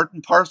all part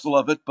and parcel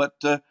of it, but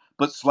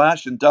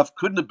Slash and Duff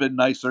couldn't have been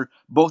nicer,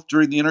 both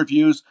during the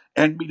interviews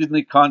and meeting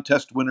the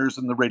contest winners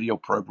and the radio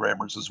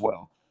programmers as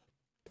well.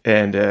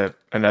 And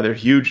another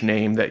huge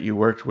name that you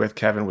worked with,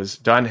 Kevin, was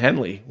Don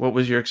Henley. What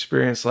was your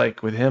experience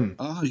like with him?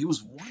 Oh, he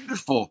was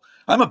wonderful.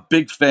 I'm a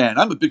big fan.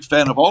 I'm a big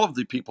fan of all of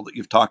the people that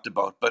you've talked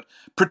about, but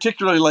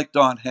particularly like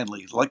Don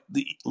Henley.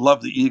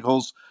 Love the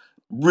Eagles.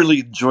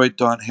 Really enjoyed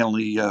Don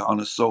Henley on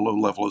a solo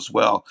level as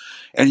well.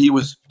 And he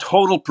was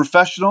total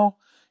professional.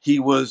 He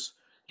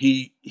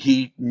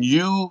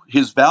knew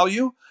his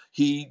value.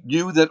 He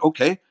knew that,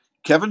 okay,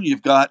 Kevin,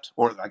 you've got,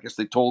 or I guess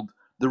they told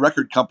the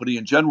record company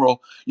in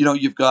general,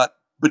 you've got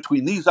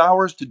between these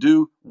hours to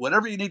do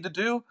whatever you need to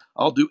do.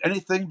 I'll do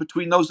anything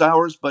between those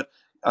hours, but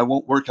I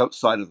won't work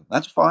outside of them.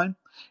 That's fine.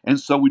 And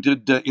so we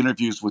did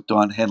interviews with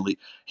Don Henley.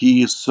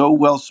 He is so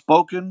well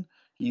spoken.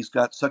 He's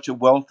got such a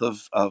wealth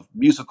of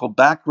musical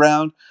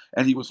background,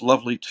 and he was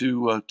lovely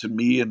to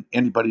me and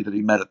anybody that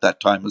he met at that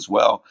time as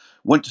well.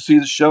 Went to see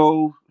the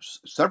show,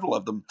 several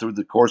of them through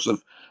the course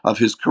of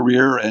his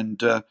career,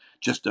 and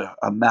just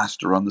a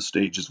master on the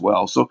stage as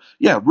well. So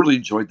yeah, really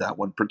enjoyed that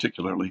one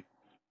particularly.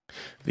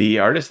 The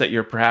artist that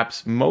you're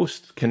perhaps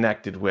most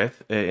connected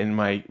with in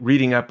my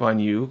reading up on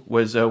you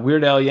was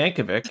Weird Al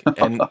Yankovic.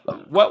 And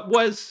what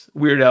was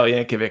Weird Al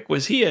Yankovic?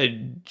 Was he a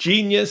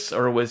genius,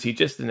 or was he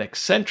just an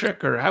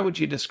eccentric, or how would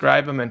you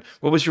describe him? And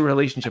what was your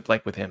relationship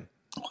like with him?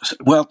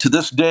 Well, to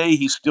this day,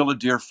 he's still a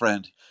dear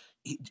friend.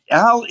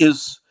 Al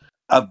is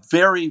a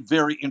very,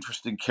 very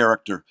interesting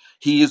character.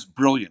 He is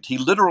brilliant. He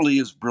literally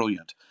is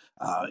brilliant.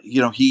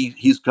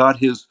 He's got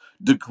his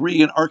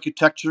degree in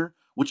architecture,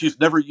 which he's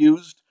never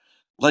used.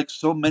 Like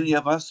so many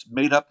of us,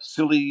 made up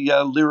silly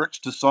lyrics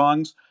to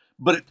songs,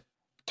 but it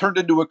turned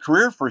into a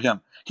career for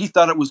him. He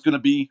thought it was going to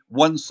be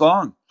one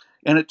song,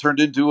 and it turned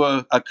into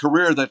a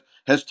career that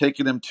has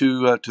taken him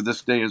to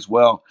this day as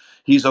well.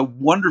 He's a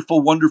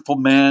wonderful, wonderful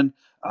man,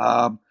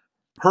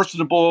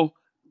 personable,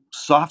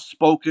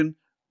 soft-spoken,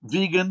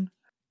 vegan.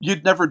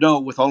 You'd never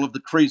know with all of the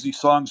crazy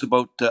songs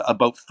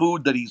about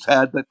food that he's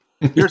had that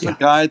here's a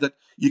guy that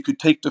you could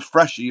take to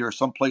Freshie or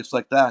someplace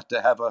like that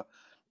to have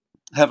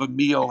a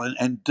meal,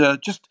 and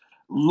just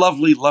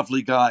lovely,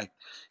 lovely guy.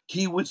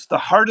 He was the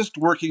hardest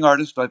working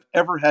artist I've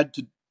ever had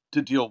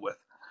to deal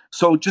with.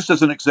 So just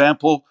as an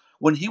example,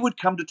 when he would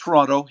come to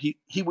Toronto,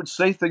 he would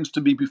say things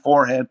to me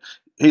beforehand.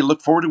 Hey,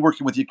 look forward to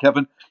working with you,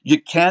 Kevin. You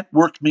can't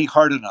work me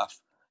hard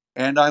enough.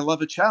 And I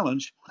love a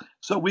challenge.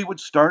 So we would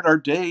start our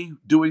day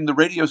doing the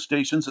radio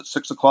stations at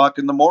 6:00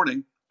 in the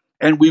morning.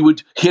 And we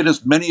would hit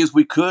as many as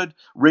we could,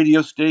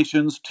 radio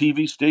stations,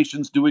 TV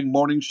stations, doing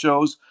morning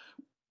shows.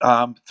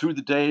 Through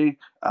the day,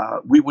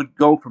 we would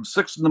go from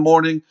 6 in the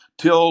morning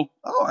till,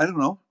 I don't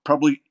know,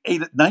 probably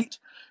 8 at night,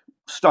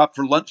 stop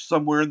for lunch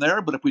somewhere in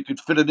there. But if we could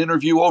fit an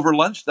interview over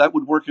lunch, that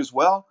would work as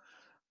well.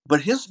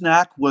 But his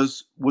knack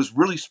was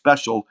really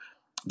special.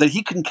 that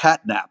he can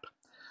catnap.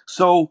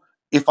 So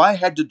if I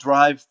had to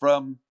drive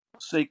from,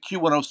 say,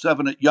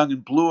 Q107 at Young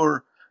and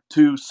Bloor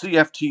to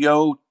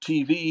CFTO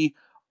TV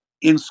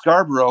in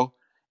Scarborough,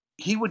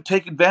 he would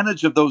take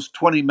advantage of those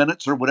 20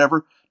 minutes or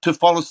whatever to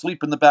fall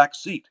asleep in the back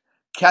seat,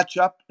 catch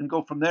up and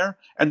go from there.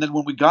 And then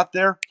when we got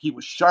there, he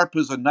was sharp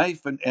as a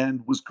knife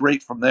and was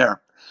great from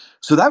there.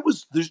 So that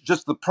was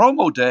just the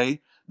promo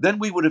day. Then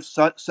we would have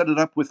set it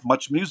up with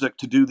Much Music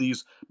to do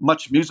these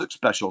Much Music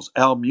specials,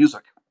 Al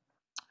Music.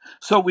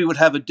 So we would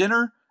have a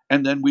dinner,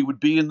 and then we would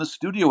be in the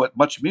studio at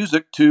Much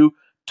Music to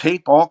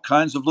tape all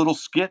kinds of little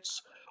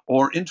skits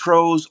or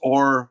intros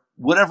or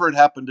whatever it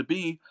happened to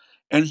be.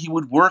 And he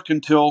would work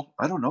until,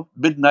 I don't know,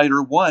 midnight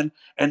or 1,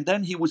 and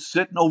then he would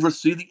sit and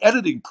oversee the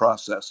editing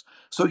process.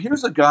 So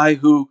here's a guy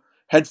who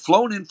had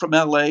flown in from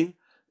LA,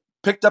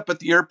 picked up at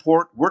the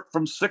airport, worked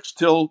from 6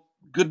 till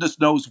goodness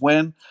knows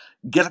when,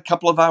 get a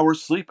couple of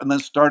hours sleep, and then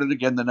started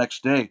again the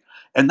next day.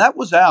 And that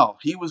was Al.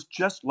 He was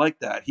just like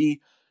that.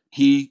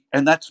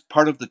 And that's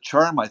part of the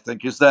charm, I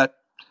think, is that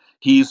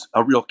he's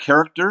a real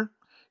character.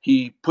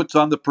 He puts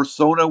on the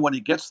persona when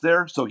he gets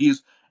there. So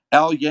he's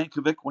Al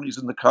Yankovic when he's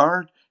in the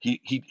car.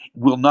 He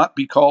will not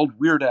be called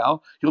Weird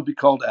Al. He'll be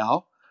called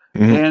Al.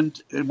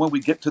 Mm-hmm. And when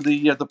we get to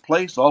the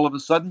place, all of a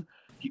sudden,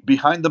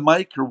 behind the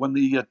mic or when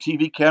the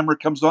TV camera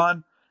comes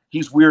on,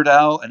 he's Weird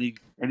Al, and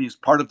he's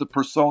part of the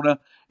persona,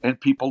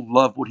 and people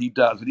love what he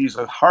does. And he's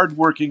a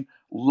hardworking,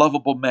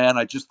 lovable man.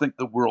 I just think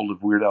the world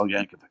of Weird Al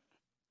Yankovic.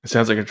 It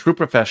sounds like a true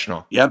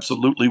professional. He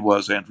absolutely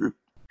was, Andrew.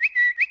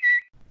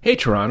 Hey,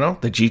 Toronto,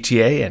 the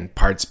GTA, and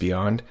parts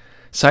beyond.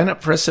 Sign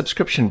up for a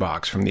subscription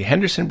box from the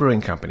Henderson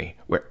Brewing Company,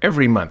 where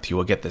every month you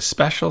will get the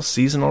special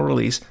seasonal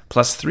release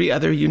plus 3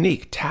 other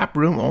unique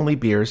tap-room-only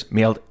beers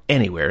mailed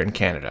anywhere in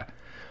Canada.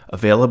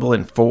 Available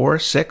in 4,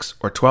 6,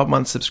 or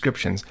 12-month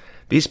subscriptions,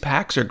 these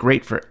packs are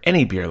great for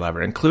any beer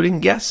lover,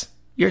 including, yes,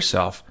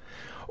 yourself.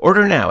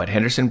 Order now at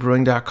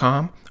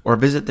hendersonbrewing.com or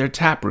visit their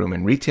tap room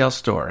and retail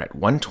store at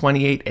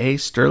 128A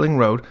Sterling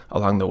Road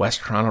along the West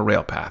Toronto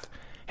Rail Path.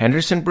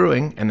 Henderson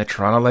Brewing and the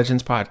Toronto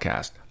Legends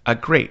Podcast, a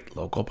great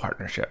local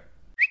partnership.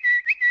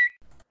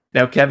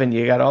 Now, Kevin,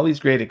 you got all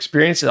these great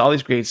experiences, all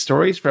these great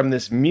stories from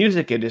this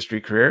music industry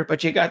career,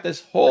 but you got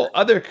this whole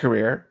other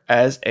career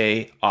as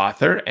a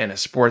author and a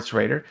sports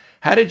writer.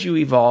 How did you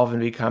evolve and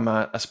become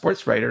a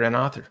sports writer and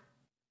author?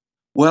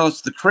 Well,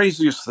 it's the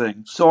craziest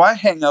thing. So I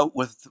hang out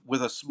with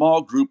a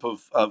small group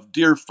of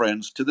dear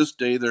friends. To this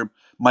day, they're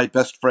my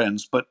best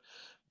friends,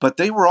 but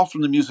they were all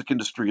from the music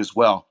industry as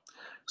well.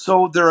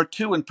 So there are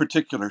 2 in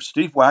particular,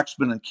 Steve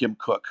Waxman and Kim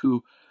Cook,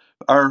 who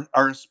are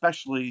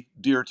especially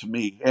dear to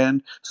me.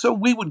 And so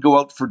we would go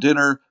out for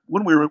dinner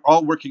when we were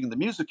all working in the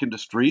music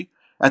industry.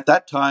 At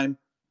that time,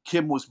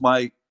 Kim was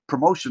my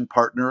promotion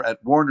partner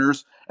at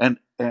Warner's, and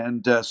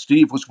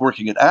Steve was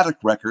working at Attic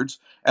Records.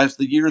 As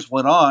the years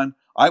went on,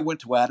 I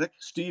went to Attic,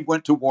 Steve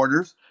went to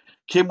Warner's,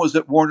 Kim was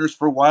at Warner's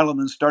for a while and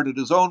then started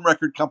his own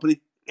record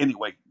company.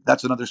 Anyway,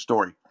 that's another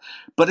story.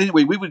 But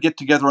anyway, we would get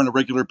together on a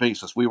regular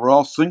basis. We were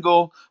all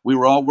single, we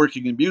were all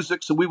working in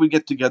music, so we would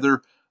get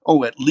together,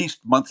 at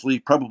least monthly,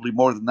 probably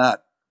more than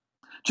that,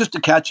 just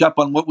to catch up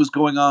on what was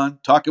going on,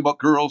 talk about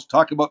girls,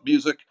 talk about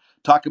music,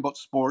 talk about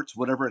sports,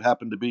 whatever it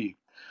happened to be.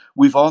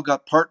 We've all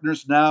got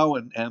partners now,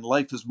 and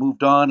life has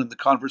moved on, and the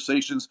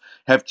conversations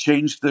have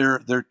changed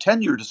their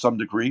tenure to some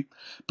degree.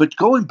 But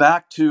going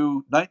back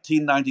to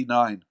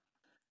 1999,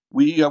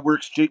 we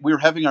were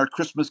having our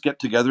Christmas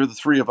get-together, the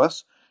 3 of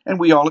us, and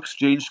we all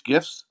exchanged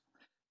gifts.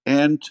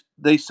 And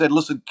they said,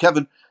 listen,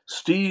 Kevin,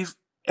 Steve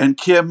and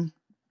Kim,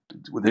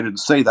 well, they didn't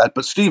say that,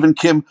 but Steve and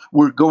Kim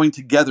were going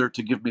together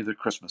to give me the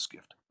Christmas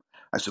gift.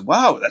 I said,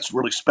 wow, that's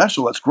really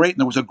special. That's great. And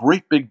there was a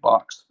great big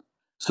box.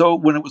 So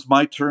when it was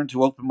my turn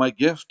to open my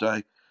gift,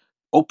 I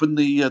opened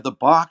the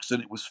box,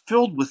 and it was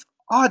filled with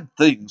odd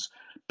things,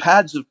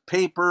 pads of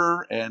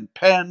paper and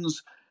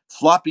pens,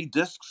 floppy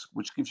disks,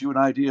 which gives you an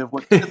idea of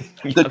what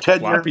the tenure.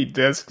 Floppy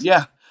disks?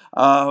 Yeah.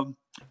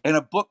 And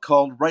a book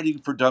called Writing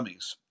for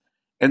Dummies.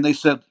 And they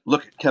said,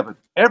 look, Kevin,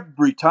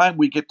 every time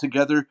we get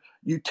together,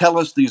 you tell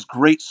us these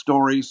great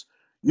stories.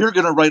 You're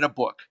going to write a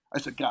book. I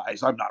said,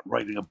 guys, I'm not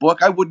writing a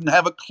book. I wouldn't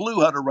have a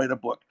clue how to write a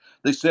book.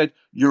 They said,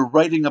 you're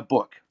writing a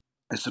book.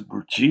 I said,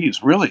 well,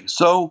 geez, really?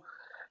 So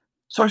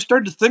I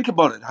started to think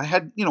about it. I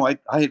had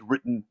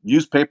written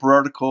newspaper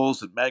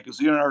articles and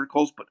magazine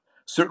articles, but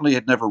certainly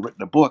had never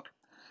written a book.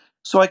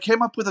 So I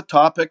came up with a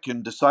topic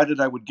and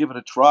decided I would give it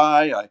a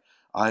try.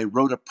 I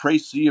wrote a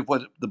précis of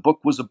what the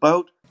book was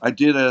about. I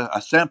did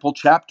a sample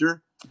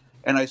chapter,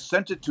 and I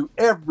sent it to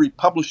every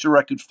publisher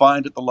I could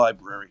find at the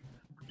library,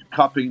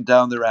 copying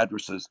down their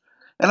addresses.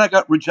 And I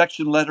got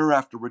rejection letter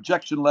after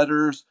rejection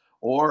letters,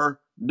 or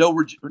no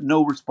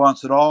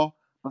response at all.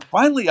 But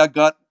finally, I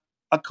got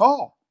a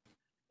call,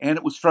 and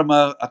it was from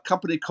a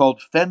company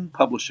called Fenn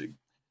Publishing.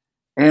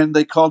 And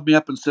they called me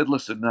up and said,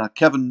 listen,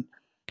 Kevin,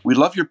 we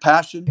love your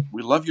passion,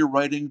 we love your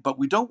writing, but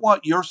we don't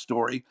want your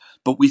story,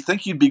 but we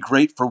think you'd be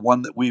great for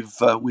one that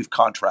we've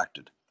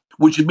contracted.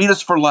 Would you meet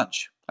us for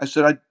lunch? I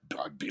said,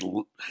 I'd be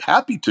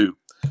happy to.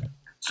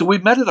 So we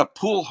met at a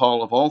pool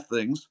hall of all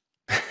things,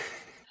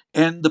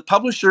 And the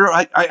publisher,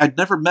 I'd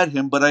never met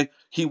him, but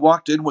he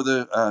walked in with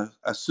a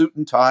suit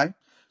and tie,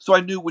 so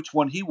I knew which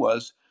one he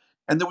was.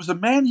 And there was a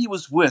man he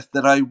was with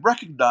that I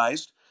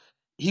recognized.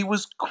 He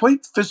was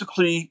quite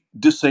physically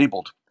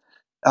disabled.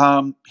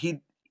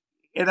 He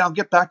and I'll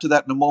get back to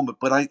that in a moment,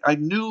 but I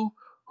knew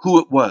who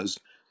it was.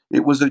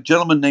 It was a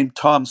gentleman named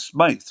Tom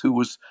Smythe, who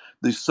was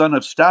the son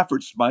of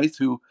Stafford Smythe,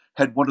 who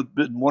had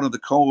been one of the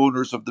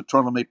co-owners of the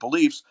Toronto Maple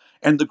Leafs,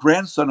 and the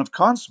grandson of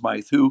Conn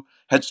Smythe, who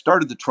had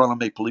started the Toronto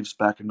Maple Leafs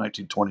back in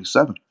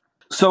 1927.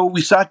 So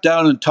we sat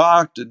down and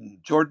talked, and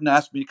Jordan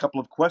asked me a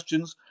couple of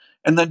questions,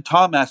 and then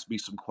Tom asked me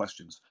some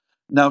questions.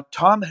 Now,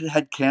 Tom had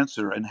had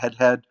cancer and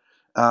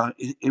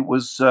it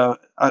was a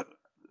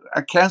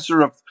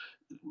cancer of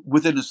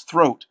within his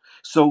throat.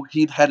 So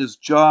he'd had his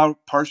jaw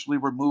partially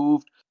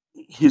removed.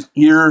 His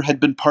ear had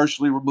been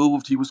partially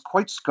removed. He was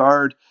quite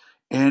scarred,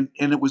 and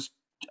it was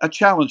a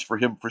challenge for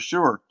him for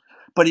sure.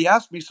 But he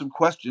asked me some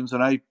questions,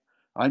 and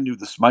I knew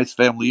the Smythe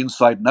family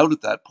inside and out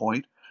at that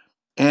point.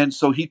 And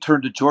so he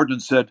turned to Jordan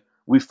and said,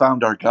 "We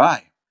found our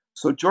guy."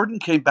 So Jordan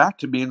came back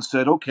to me and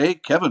said, "Okay,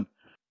 Kevin,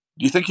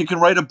 do you think you can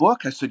write a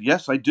book?" I said,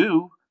 "Yes, I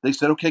do." They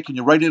said, "Okay, can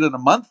you write it in a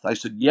month?" I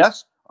said,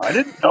 "Yes." I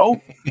didn't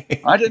know.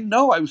 I didn't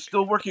know. I was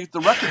still working at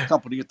the record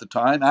company at the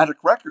time, Attic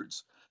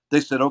Records. They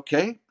said,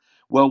 "Okay,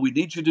 well, we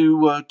need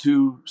you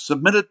to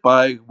submit it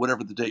by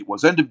whatever the date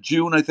was, end of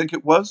June, I think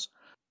it was.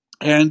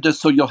 And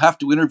so you'll have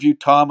to interview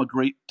Tom a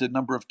great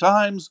number of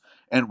times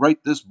and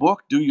write this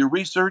book, do your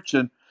research,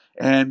 and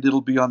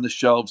it'll be on the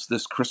shelves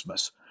this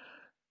Christmas."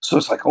 So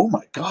it's like, oh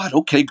my God,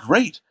 okay,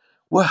 great.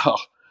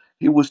 Well,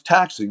 it was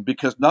taxing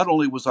because not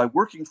only was I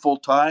working full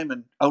time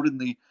and out in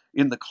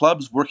the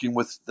clubs working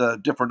with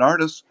different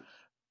artists,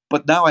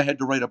 but now I had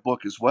to write a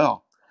book as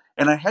well.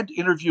 And I had to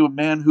interview a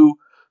man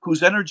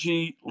whose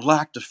energy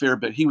lacked a fair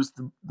bit. He was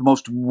the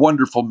most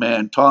wonderful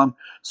man. Tom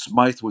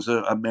Smythe was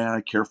a man I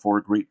care for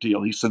a great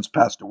deal. He's since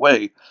passed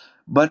away.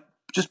 But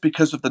just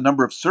because of the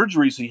number of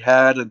surgeries he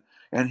had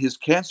and his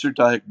cancer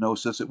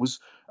diagnosis, it was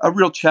a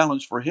real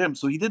challenge for him.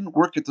 So he didn't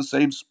work at the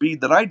same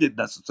speed that I did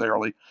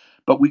necessarily.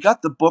 But we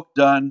got the book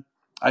done.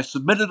 I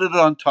submitted it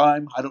on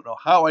time. I don't know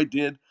how I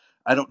did.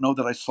 I don't know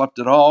that I slept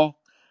at all.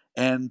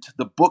 And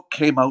the book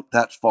came out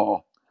that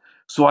fall.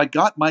 So I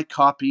got my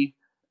copy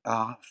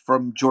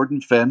from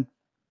Jordan Fenn,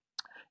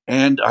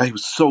 and I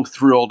was so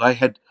thrilled.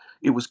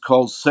 It was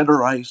called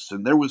Center Ice,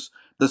 and there was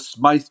the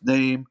Smythe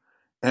name,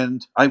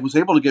 and I was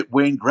able to get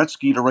Wayne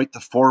Gretzky to write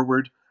the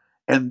foreword,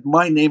 and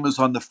my name is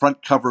on the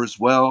front cover as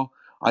well.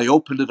 I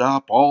opened it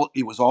up,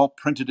 it was all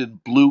printed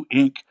in blue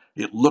ink.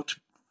 It looked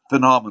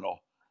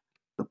phenomenal.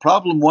 The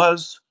problem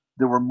was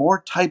there were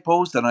more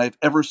typos than I've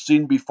ever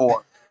seen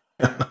before.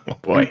 Oh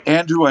And boy.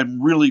 Andrew,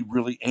 I'm really,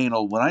 really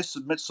anal. When I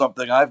submit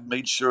something, I've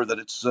made sure that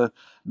it's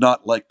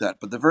not like that.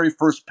 But the very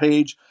first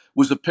page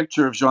was a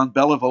picture of Jean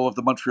Beliveau of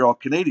the Montreal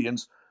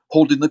Canadiens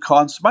holding the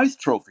Conn Smythe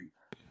Trophy.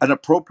 An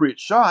appropriate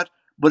shot,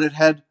 but it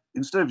had,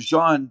 instead of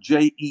Jean,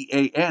 Jean,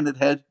 it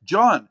had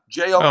John,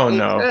 Oh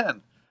no.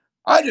 JOHN.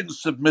 I didn't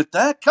submit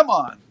that. Come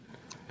on.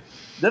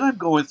 Then I'm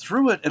going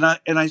through it, and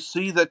I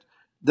see that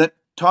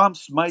Tom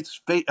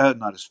Smythe's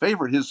not his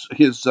favorite,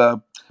 his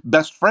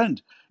best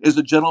friend is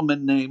a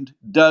gentleman named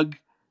Doug.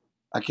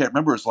 I can't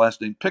remember his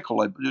last name.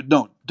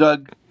 No,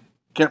 Doug.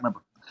 Can't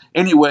remember.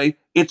 Anyway,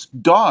 it's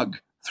Dog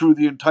through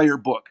the entire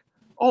book.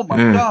 Oh my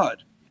Mm.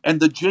 God!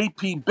 And the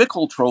J.P.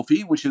 Bickle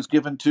Trophy, which is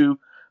given to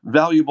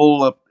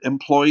valuable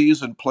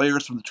employees and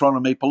players from the Toronto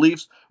Maple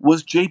Leafs,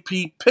 was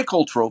J.P.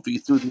 Pickle Trophy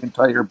through the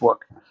entire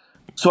book.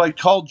 So I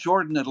called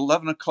Jordan at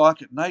 11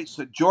 o'clock at night.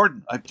 Said,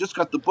 "Jordan, I've just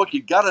got the book.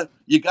 You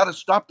gotta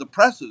stop the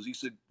presses." He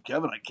said,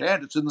 "Kevin, I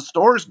can't. It's in the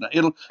stores now.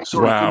 It's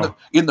Wow.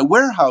 in the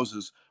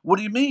warehouses." "What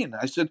do you mean?"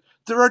 I said,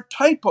 "There are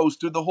typos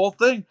through the whole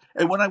thing,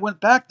 and when I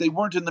went back, they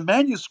weren't in the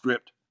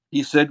manuscript."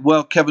 He said,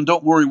 "Well, Kevin,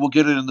 don't worry. We'll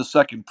get it in the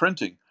second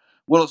printing."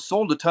 Well, it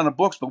sold a ton of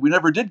books, but we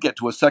never did get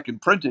to a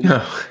second printing.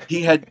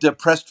 He had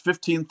pressed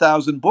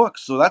 15,000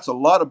 books, so that's a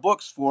lot of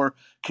books for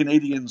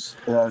Canadian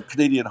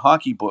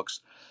hockey books.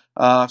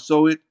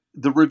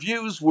 The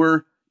reviews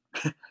were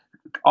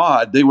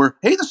odd. They were,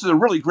 "Hey, this is a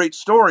really great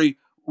story.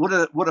 What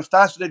a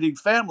fascinating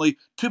family.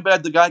 Too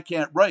bad the guy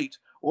can't write."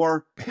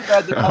 Or, "Too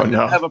bad the Oh guy didn't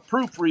no. have a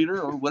proofreader,"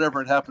 or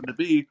whatever it happened to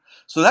be.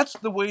 So that's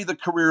the way the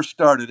career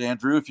started,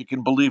 Andrew, if you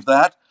can believe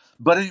that.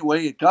 But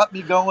anyway, it got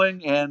me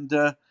going and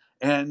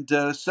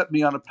set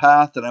me on a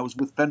path. And I was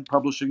with Fenn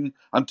Publishing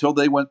until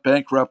they went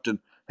bankrupt and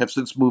have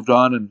since moved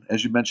on. And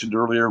as you mentioned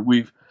earlier,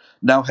 we've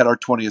now had our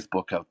 20th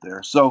book out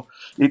there. So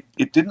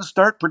it didn't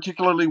start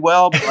particularly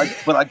well,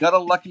 but I got a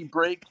lucky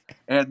break,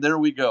 and there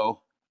we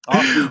go.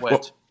 Off we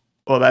went.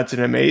 Well, that's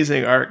an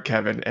amazing art,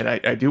 Kevin. And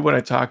I do want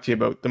to talk to you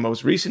about the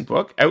most recent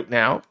book out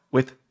now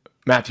with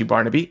Matthew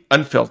Barnaby,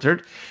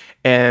 Unfiltered.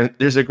 And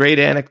there's a great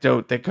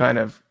anecdote that kind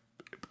of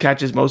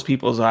catches most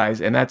people's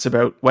eyes, and that's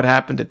about what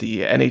happened at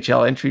the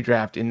NHL entry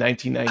draft in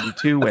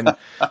 1992 when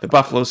the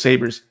Buffalo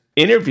Sabres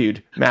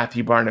interviewed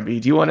Matthew Barnaby.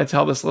 Do you want to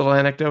tell this little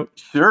anecdote?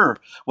 Sure.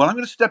 Well, I'm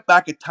going to step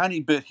back a tiny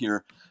bit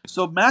here.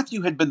 So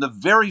Matthew had been the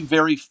very,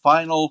 very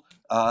final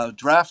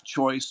draft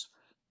choice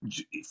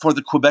for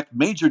the Quebec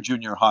Major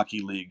Junior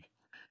Hockey League.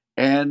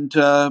 And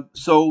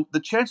so the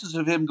chances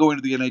of him going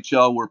to the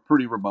NHL were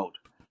pretty remote.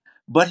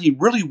 But he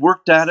really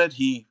worked at it.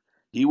 He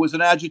was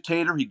an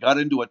agitator. He got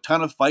into a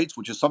ton of fights,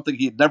 which is something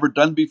he had never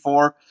done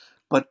before.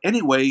 But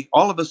anyway,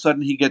 all of a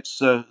sudden he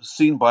gets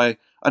seen by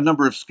a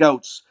number of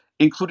scouts,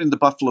 including the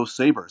Buffalo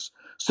Sabres.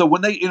 So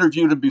when they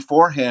interviewed him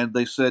beforehand,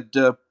 they said,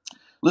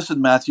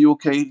 "Listen, Matthew.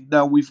 Okay,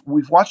 now we've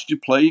watched you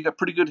play. You got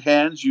pretty good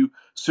hands. You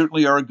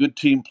certainly are a good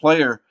team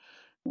player.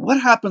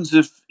 What happens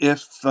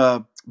if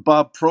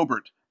Bob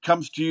Probert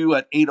comes to you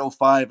at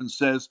 8:05 and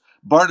says,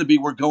 'Barnaby,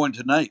 we're going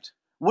tonight'?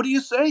 What do you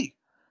say?"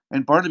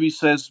 And Barnaby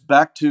says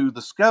back to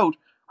the scout,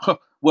 "Huh,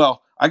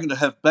 well, I'm going to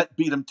have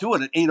beat him to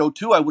it. At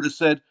 8:02, I would have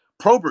said,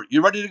 'Probert,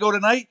 you ready to go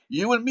tonight?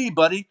 You and me,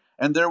 buddy.'"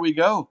 And there we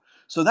go.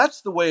 So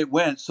that's the way it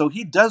went. So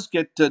he does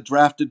get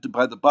drafted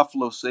by the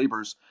Buffalo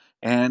Sabres.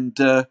 And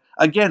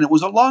again, it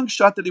was a long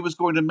shot that he was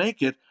going to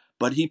make it,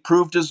 but he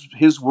proved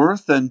his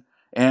worth and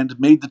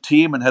made the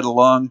team and had a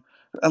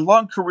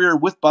long career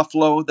with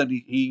Buffalo.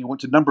 Then he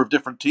went to a number of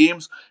different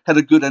teams, had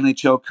a good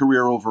NHL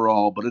career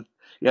overall. But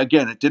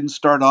again, it didn't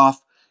start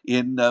off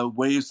in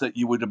ways that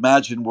you would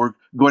imagine were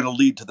going to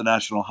lead to the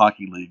National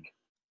Hockey League.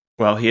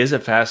 Well, he is a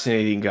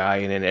fascinating guy,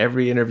 and in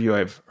every interview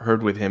I've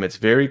heard with him, it's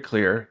very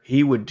clear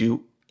he would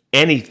do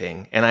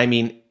anything, and I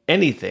mean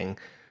anything,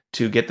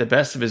 to get the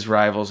best of his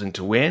rivals and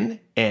to win,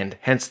 and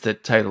hence the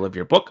title of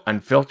your book,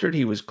 Unfiltered.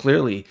 He was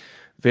clearly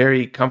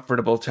very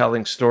comfortable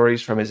telling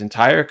stories from his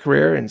entire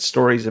career and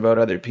stories about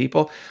other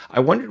people. I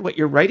wondered what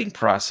your writing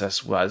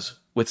process was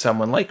with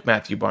someone like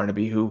Matthew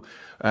Barnaby, who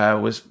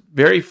was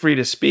very free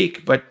to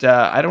speak, but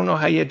I don't know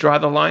how you draw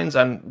the lines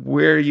on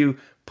where you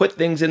put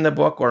things in the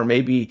book, or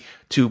maybe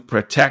to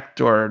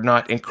protect or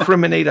not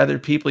incriminate other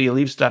people, you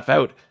leave stuff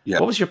out. Yeah.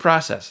 What was your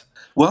process?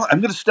 Well, I'm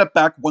going to step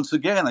back once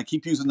again. I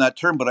keep using that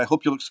term, but I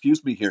hope you'll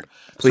excuse me here.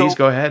 Please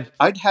go ahead.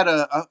 I'd had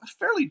a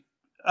fairly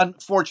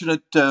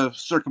unfortunate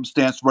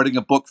circumstance writing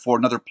a book for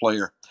another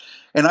player.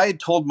 And I had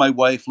told my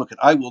wife, look,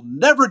 I will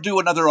never do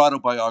another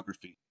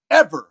autobiography,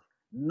 ever.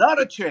 Not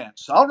a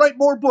chance. I'll write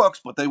more books,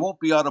 but they won't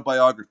be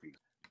autobiographies.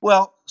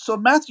 Well, so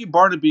Matthew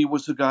Barnaby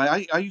was the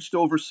guy. I used to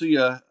oversee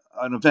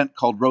an event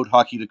called Road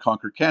Hockey to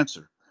Conquer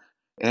Cancer.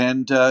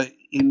 And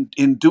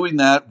in doing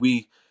that,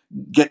 we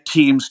get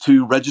teams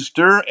to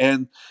register,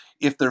 and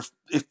if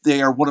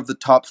they are one of the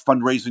top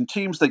fundraising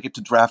teams, they get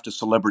to draft a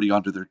celebrity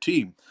onto their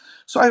team.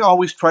 So I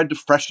always tried to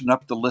freshen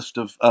up the list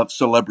of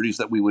celebrities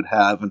that we would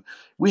have, and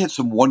we had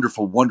some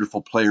wonderful,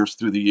 wonderful players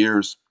through the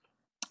years.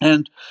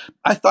 And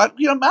I thought,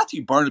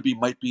 Matthew Barnaby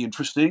might be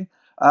interesting.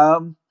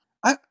 I'll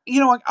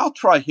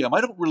try him.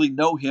 I don't really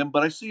know him,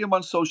 but I see him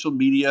on social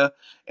media,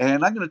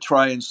 and I'm going to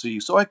try and see.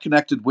 So I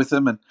connected with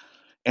him,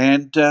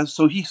 and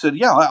so he said,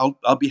 "Yeah,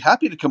 I'll be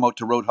happy to come out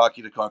to Road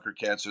Hockey to Conquer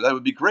Cancer. That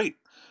would be great."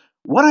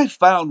 What I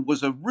found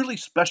was a really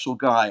special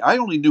guy. I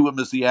only knew him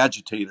as the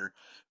agitator,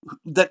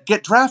 that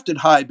get drafted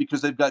high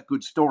because they've got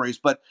good stories,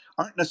 but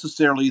aren't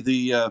necessarily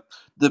the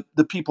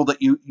people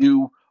that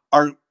you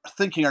are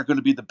thinking are going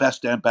to be the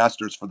best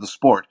ambassadors for the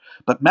sport.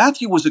 But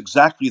Matthew was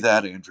exactly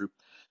that, Andrew.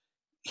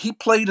 He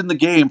played in the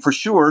game for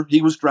sure.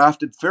 He was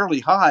drafted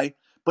fairly high,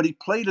 but he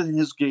played in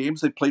his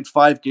games. They played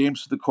 5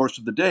 games through the course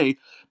of the day.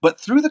 But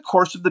through the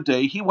course of the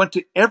day, he went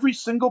to every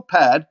single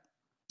pad,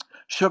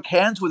 shook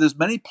hands with as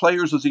many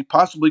players as he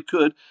possibly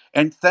could,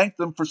 and thanked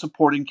them for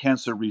supporting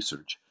cancer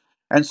research.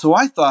 And so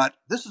I thought,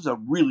 this is a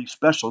really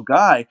special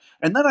guy.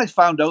 And then I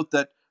found out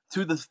that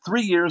through the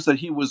 3 years that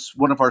he was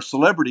one of our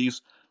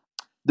celebrities,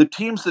 the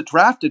teams that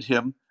drafted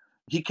him,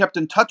 he kept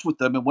in touch with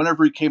them. And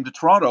whenever he came to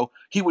Toronto,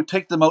 he would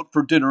take them out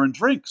for dinner and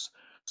drinks.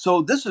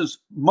 So this is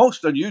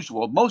most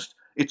unusual.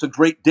 It's a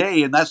great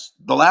day, and that's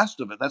the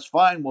last of it. That's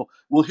fine.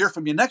 We'll hear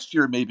from you next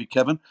year, maybe,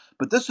 Kevin.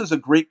 But this is a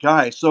great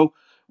guy. So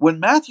when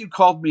Matthew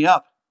called me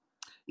up,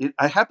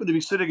 I happened to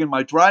be sitting in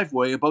my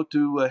driveway about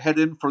to head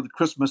in for the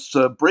Christmas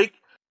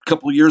break a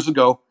couple of years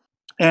ago.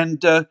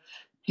 And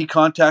he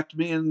contacted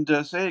me and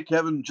said, "Hey,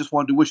 Kevin, just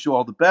wanted to wish you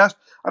all the best.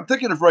 I'm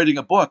thinking of writing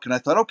a book." And I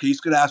thought, okay,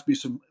 he's going to ask me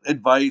some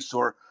advice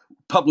or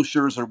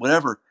publishers or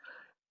whatever.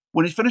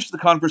 When he finished the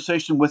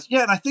conversation with,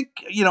 "Yeah, and I think,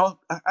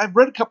 I've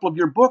read a couple of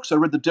your books. I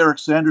read the Derek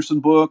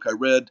Sanderson book. I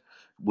read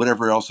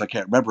whatever else I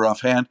can't remember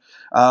offhand.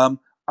 I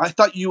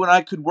thought you and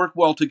I could work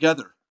well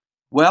together."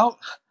 Well,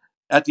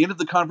 at the end of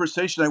the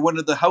conversation, I went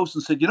into the house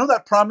and said, "You know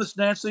that promise,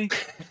 Nancy?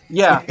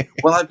 Yeah.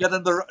 Well, I've got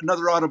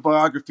another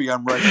autobiography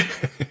I'm writing."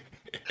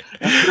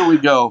 And here we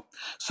go.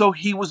 So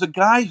he was a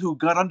guy who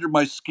got under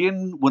my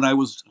skin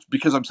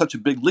because I'm such a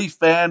big Leaf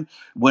fan,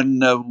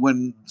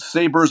 when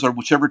Sabres or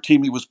whichever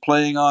team he was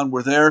playing on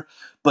were there.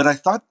 But I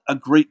thought a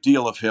great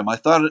deal of him. I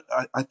thought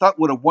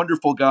what a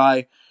wonderful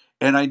guy.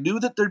 And I knew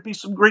that there'd be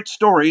some great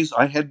stories.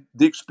 I had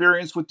the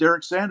experience with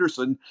Derek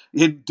Sanderson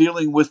in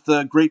dealing with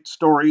great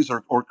stories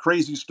or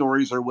crazy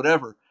stories or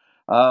whatever.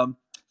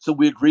 So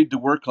we agreed to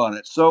work on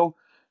it. So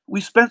we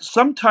spent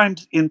some time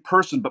in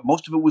person, but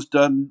most of it was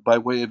done by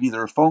way of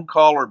either a phone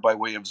call or by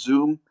way of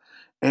Zoom.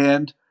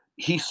 And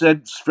he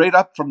said straight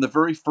up from the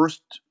very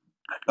first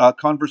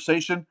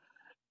conversation,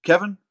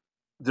 "Kevin,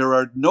 There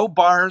are no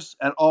bars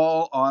at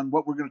all on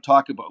what we're going to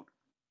talk about.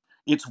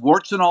 It's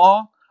warts and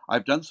all.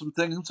 I've done some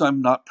things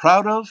I'm not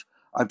proud of.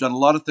 I've done a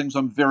lot of things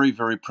I'm very,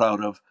 very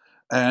proud of.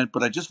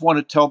 But I just want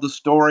to tell the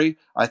story.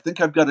 I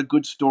think I've got a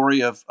good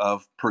story of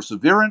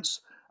perseverance,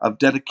 of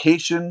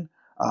dedication,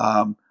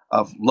 of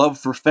love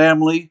for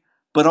family.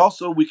 But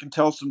also, we can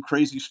tell some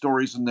crazy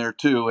stories in there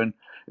too. And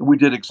we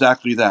did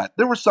exactly that.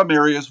 There were some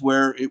areas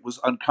where it was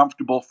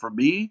uncomfortable for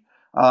me.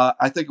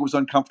 I think it was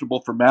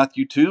uncomfortable for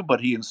Matthew too,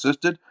 but he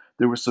insisted.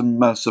 There was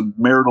some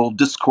marital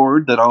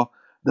discord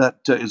that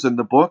is in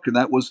the book, and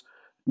that was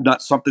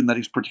not something that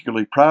he's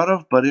particularly proud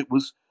of, but it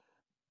was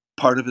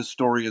part of his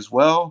story as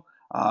well.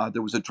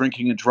 There was a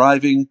drinking and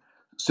driving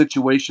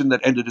situation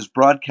that ended his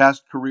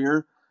broadcast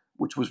career,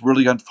 which was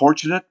really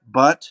unfortunate,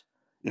 but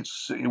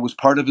it was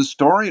part of his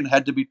story and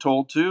had to be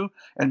told too.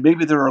 And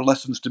maybe there are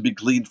lessons to be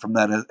gleaned from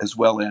that as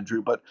well,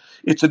 Andrew. But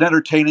it's an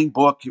entertaining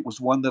book. It was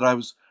one that I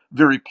was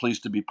very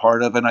pleased to be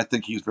part of, and I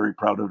think he's very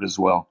proud of it as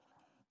well.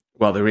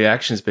 Well, the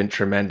reaction's been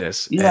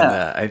tremendous, and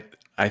Yeah,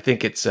 I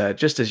think it's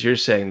just as you're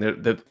saying.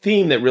 The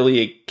theme that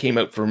really came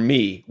out for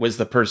me was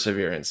the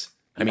perseverance.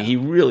 I mean, yeah. he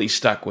really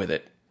stuck with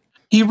it.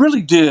 He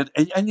really did.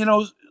 And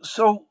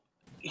so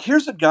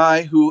here's a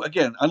guy who,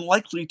 again,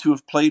 unlikely to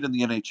have played in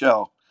the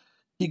NHL.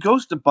 He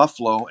goes to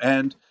Buffalo,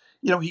 and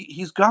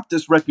he's got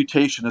this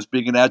reputation as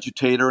being an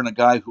agitator and a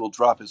guy who will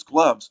drop his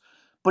gloves.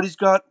 But he's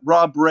got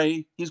Rob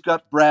Ray, he's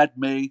got Brad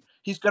May,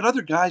 he's got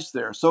other guys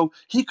there, so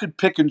he could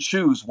pick and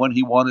choose when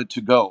he wanted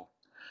to go.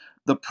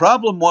 The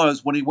problem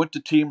was when he went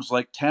to teams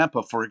like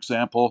Tampa, for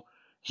example,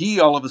 he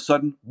all of a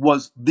sudden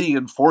was the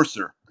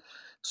enforcer.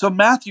 So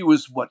Matthew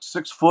is what,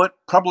 6 foot,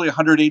 probably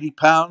 180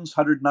 pounds,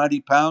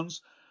 190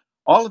 pounds.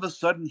 All of a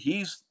sudden,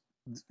 he's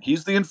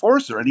the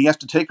enforcer, and he has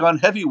to take on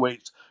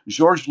heavyweights,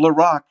 Georges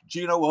Larac,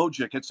 Gino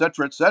Ojic, et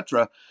cetera, et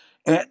cetera.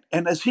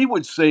 And as he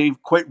would say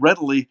quite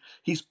readily,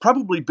 he's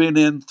probably been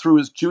in through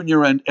his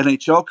junior and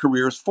NHL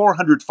careers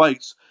 400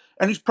 fights,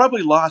 and he's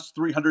probably lost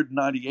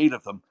 398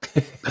 of them.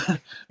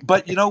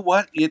 But you know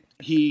what?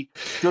 He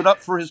stood up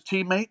for his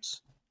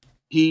teammates.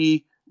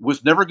 He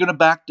was never going to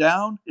back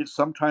down. It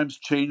sometimes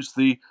changed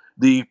the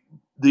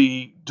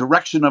the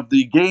direction of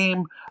the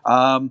game,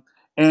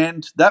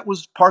 and that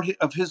was part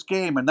of his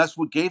game, and that's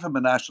what gave him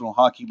a National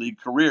Hockey League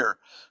career.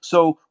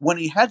 So when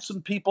he had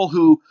some people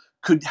who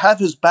could have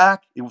his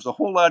back, it was a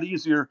whole lot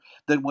easier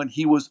than when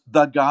he was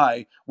the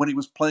guy, when he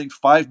was playing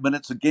 5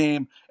 minutes a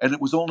game, and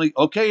it was only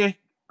okay.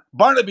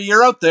 Barnaby,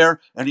 you're out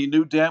there, and he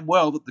knew damn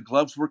well that the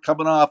gloves were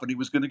coming off and he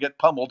was going to get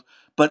pummeled.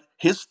 But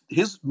his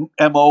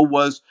mo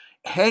was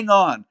hang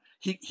on.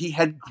 He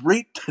had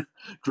great.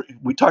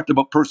 We talked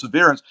about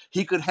perseverance.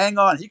 He could hang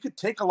on. He could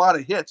take a lot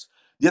of hits.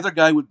 The other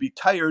guy would be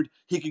tired.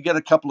 He could get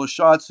a couple of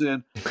shots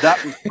in.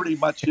 That was pretty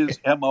much his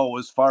mo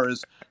as far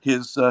as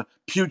his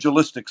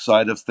pugilistic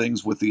side of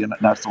things with the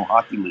National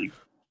Hockey League.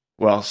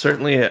 Well,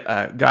 certainly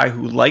a guy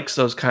who likes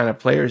those kind of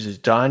players is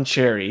Don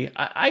Cherry.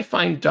 I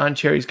find Don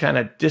Cherry's kind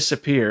of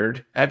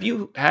disappeared. Have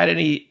you had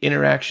any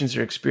interactions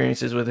or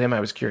experiences with him?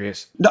 I was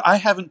curious. No, I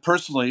haven't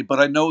personally,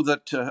 but I know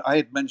that I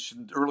had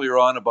mentioned earlier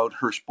on about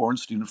Hirsch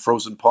Bornstein of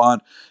Frozen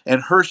Pond,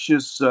 and Hirsch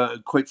is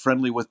quite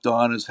friendly with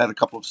Don. Has had a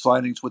couple of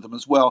signings with him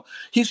as well.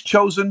 He's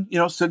chosen,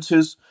 since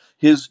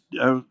his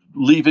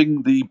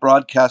leaving the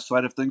broadcast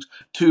side of things,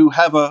 to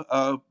have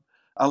a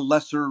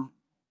lesser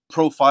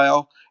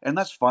profile, and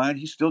that's fine.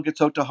 He still gets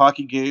out to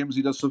hockey games.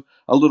 He does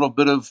a little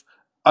bit of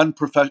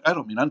unprofessional. I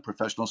don't mean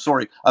unprofessional.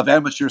 Sorry, of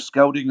amateur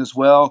scouting as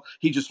well.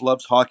 He just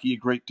loves hockey a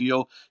great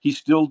deal. He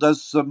still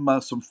does some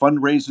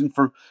fundraising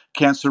for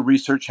cancer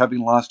research, having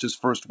lost his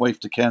first wife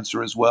to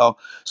cancer as well.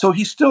 So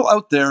he's still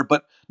out there,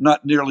 but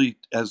not nearly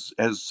as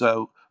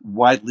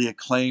widely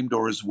acclaimed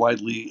or as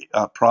widely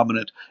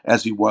prominent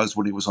as he was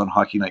when he was on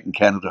Hockey Night in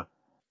Canada.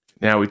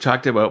 Now, we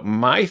talked about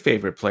my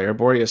favorite player,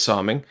 Boreas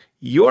Salming.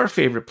 Your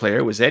favorite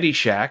player was Eddie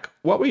Shack.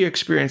 What were your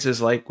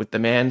experiences like with the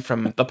man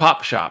from the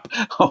pop shop?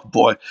 Oh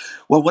boy!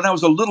 Well, when I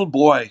was a little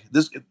boy,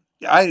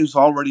 I was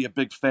already a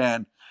big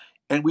fan,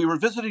 and we were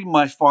visiting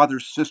my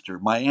father's sister,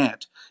 my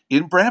aunt,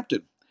 in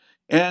Brampton,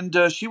 and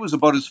she was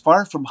about as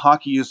far from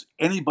hockey as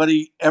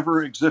anybody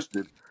ever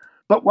existed.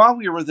 But while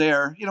we were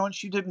there, and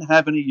she didn't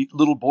have any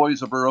little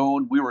boys of her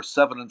own. We were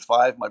 7 and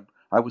 5.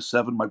 I was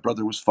 7. My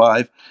brother was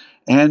 5,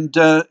 and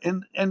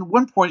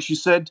one point she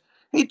said,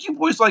 "Hey, do you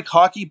boys like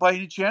hockey by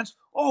any chance?"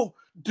 "Oh,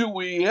 do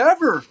we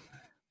ever?"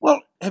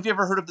 "Well, have you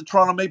ever heard of the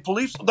Toronto Maple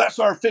Leafs?" "That's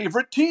our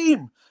favorite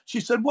team." She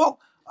said, "Well,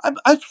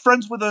 I'm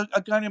friends with a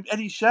guy named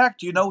Eddie Shack.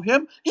 Do you know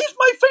him?" "He's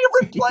my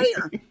favorite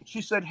player."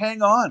 She said,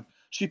 "Hang on."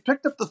 She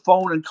picked up the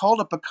phone and called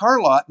up a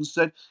car lot and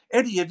said,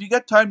 "Eddie, have you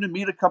got time to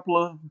meet a couple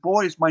of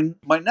boys?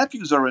 My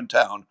nephews are in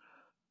town."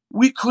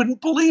 We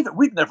couldn't believe it.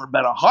 We'd never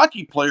met a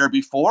hockey player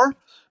before,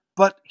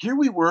 but here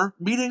we were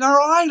meeting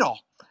our idol.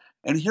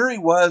 And here he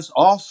was,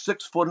 all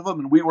 6 foot of him,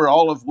 and we were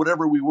all of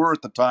whatever we were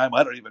at the time.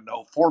 I don't even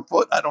know, 4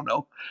 foot, I don't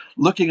know,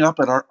 looking up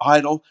at our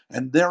idol.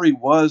 And there he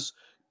was,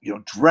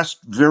 dressed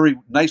very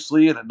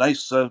nicely in a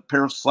nice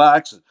pair of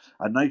slacks,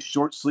 a nice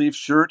short sleeve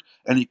shirt,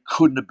 and he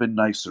couldn't have been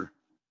nicer.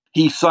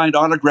 He signed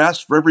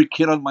autographs for every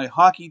kid on my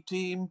hockey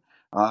team.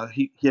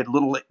 He had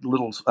little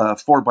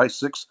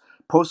 4x6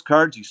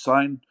 postcards. He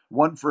signed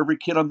one for every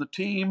kid on the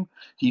team.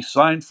 He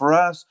signed for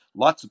us.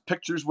 Lots of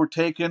pictures were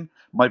taken.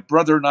 My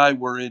brother and I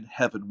were in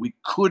heaven. We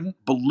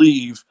couldn't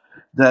believe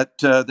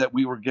that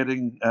we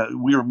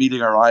were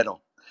meeting our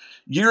idol.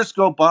 Years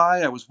go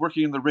by. I was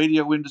working in the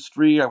radio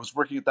industry. I was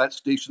working at that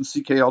station,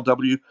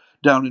 CKLW,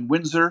 down in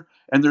Windsor.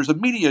 And there's a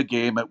media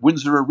game at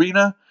Windsor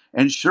Arena.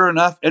 And sure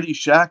enough, Eddie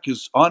Shack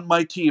is on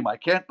my team. I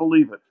can't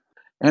believe it.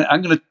 And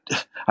I'm gonna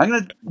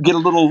get a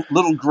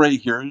little gray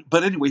here,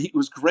 but anyway, he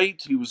was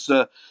great.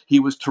 He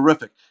was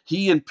terrific.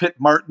 He and Pitt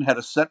Martin had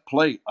a set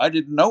play. I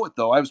didn't know it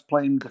though. I was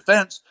playing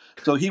defense,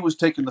 so he was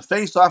taking the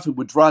face off and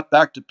would draw it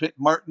back to Pitt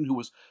Martin, who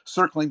was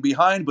circling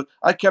behind. But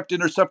I kept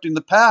intercepting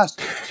the pass,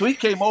 so he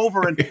came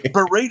over and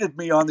berated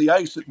me on the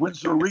ice at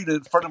Windsor Arena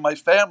in front of my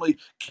family.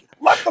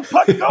 Let the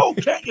puck go,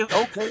 can't you?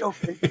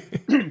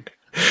 Okay.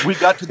 We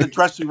got to the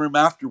dressing room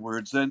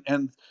afterwards,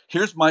 and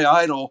here's my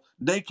idol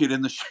naked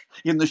in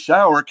the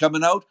shower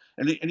coming out,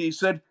 and he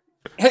said,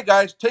 "Hey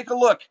guys, take a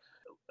look.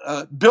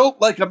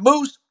 Built like a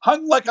moose,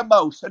 hung like a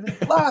mouse," and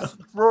he laughed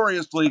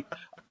furiously.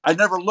 I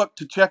never looked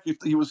to check if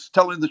he was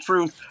telling the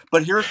truth,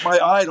 but here's my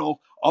idol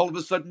all of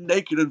a sudden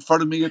naked in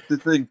front of me at the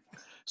thing.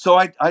 So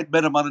I'd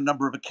met him on a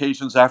number of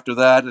occasions after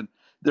that, and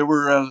there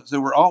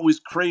were always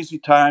crazy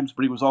times,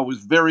 but he was always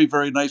very,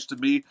 very nice to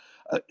me.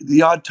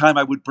 The odd time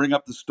I would bring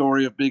up the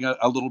story of being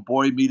a little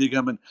boy meeting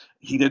him, and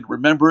he didn't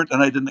remember it,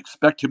 and I didn't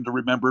expect him to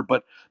remember,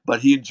 but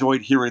he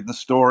enjoyed hearing the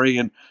story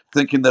and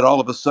thinking that all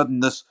of a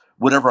sudden this,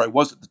 whatever I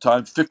was at the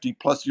time,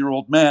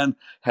 50-plus-year-old man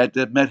had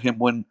met him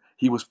when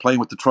he was playing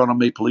with the Toronto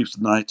Maple Leafs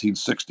in the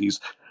 1960s,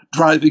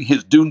 driving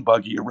his dune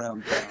buggy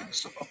around town.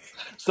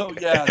 So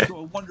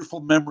a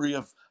wonderful memory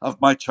of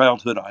my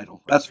childhood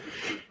idol. That's for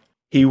sure.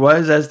 He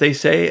was, as they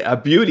say, a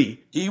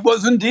beauty. He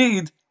was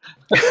indeed.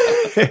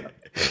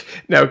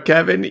 Now,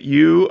 Kevin,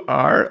 you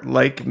are,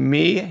 like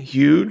me, a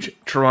huge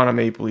Toronto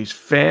Maple Leafs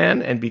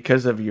fan, and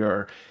because of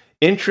your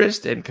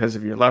interest and because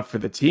of your love for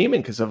the team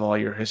and because of all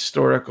your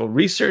historical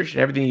research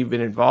and everything you've been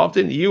involved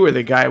in, you are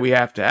the guy we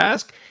have to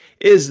ask,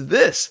 is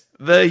this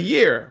the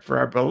year for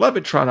our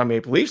beloved Toronto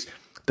Maple Leafs?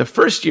 The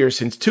first year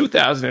since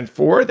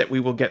 2004 that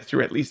we will get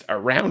through at least a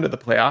round of the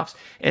playoffs,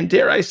 and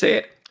dare I say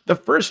it, the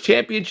first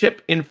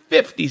championship in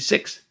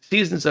 56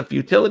 seasons of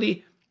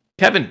futility.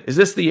 Kevin, is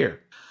this the year?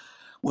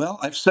 Well,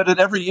 I've said it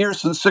every year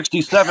since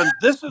 67.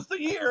 This is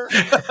the year.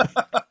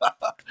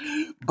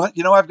 But,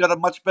 I've got a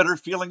much better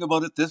feeling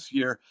about it this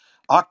year.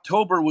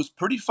 October was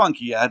pretty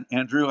funky,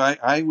 Andrew.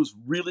 I was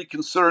really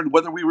concerned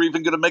whether we were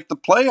even going to make the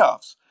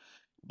playoffs.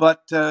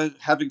 But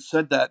having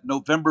said that,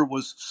 November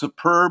was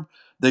superb.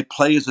 They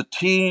play as a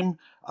team.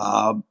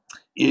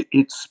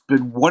 It's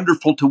been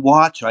wonderful to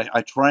watch.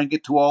 I try and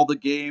get to all the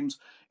games,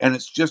 and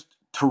it's just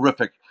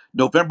terrific.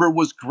 November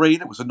was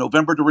great. It was a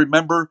November to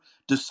remember.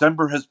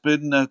 December has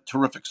been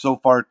terrific so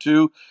far,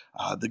 too.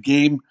 The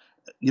game,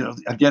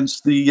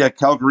 against the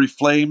Calgary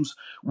Flames,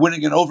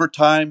 winning in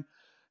overtime,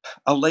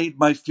 allayed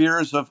my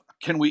fears of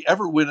can we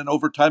ever win in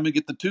overtime and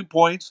get the 2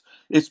 points.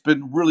 It's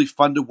been really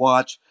fun to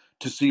watch,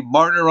 to see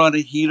Marner on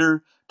a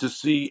heater, to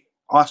see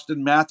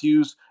Austin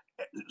Matthews,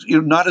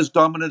 not as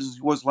dominant as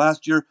he was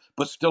last year,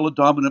 but still a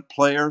dominant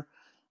player.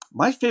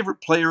 My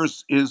favorite player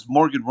is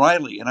Morgan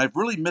Riley, and I've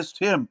really missed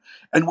him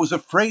and was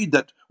afraid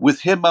that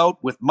with him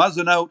out, with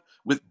Muzzin out,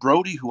 with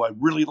Brody, who I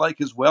really like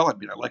as well, I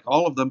mean, I like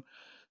all of them,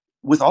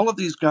 with all of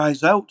these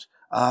guys out,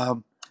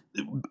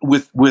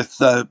 with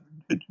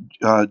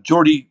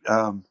Jordy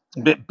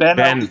Ben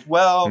out as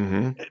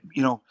well,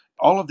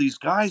 all of these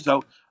guys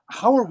out,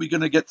 how are we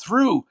going to get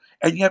through?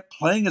 And yet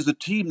playing as a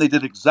team, they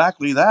did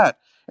exactly that.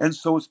 And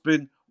so it's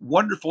been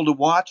wonderful to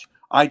watch.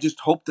 I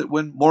just hope that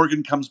when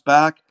Morgan comes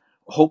back,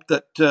 hope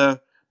that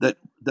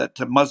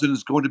Muzzin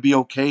is going to be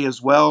okay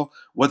as well.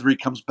 Whether he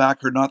comes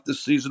back or not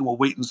this season, we'll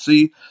wait and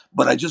see.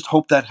 But I just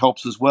hope that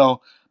helps as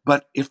well.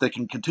 But if they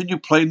can continue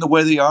playing the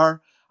way they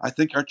are, I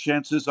think our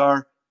chances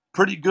are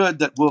pretty good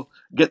that we'll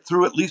get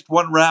through at least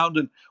one round,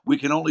 and we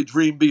can only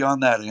dream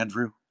beyond that,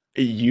 Andrew.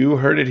 You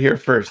heard it here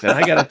first. And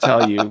I got to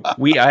tell you,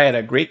 I had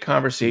a great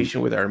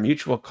conversation with our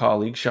mutual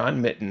colleague,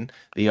 Sean Mitten,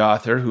 the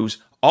author, who's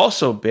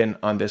also been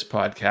on this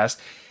podcast.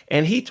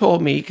 And he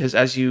told me, because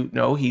as you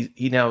know, he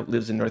now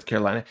lives in North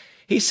Carolina,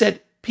 he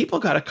said, people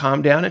got to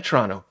calm down in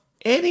Toronto.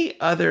 Any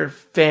other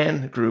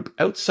fan group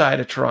outside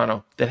of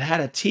Toronto that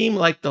had a team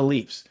like the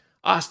Leafs,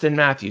 Austin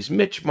Matthews,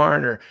 Mitch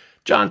Marner,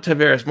 John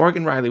Tavares,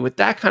 Morgan Riley, with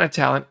that kind of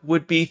talent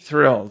would be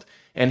thrilled.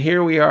 And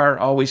here we are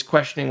always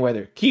questioning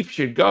whether Keefe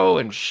should go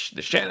and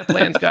the Shannon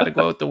plan's got to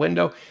go out the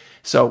window.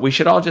 So we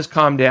should all just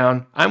calm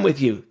down. I'm with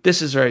you.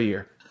 This is our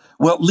year.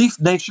 Well, Leaf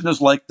Nation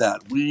is like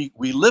that. We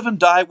live and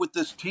die with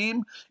this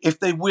team. If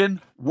they win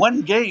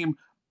one game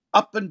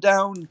up and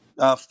down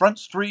Front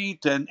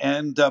Street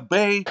and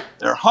Bay,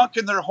 they're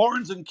honking their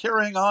horns and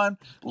carrying on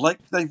like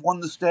they've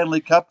won the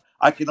Stanley Cup.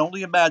 I can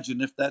only imagine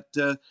if that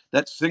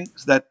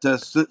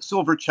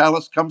silver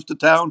chalice comes to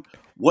town,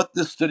 what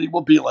this city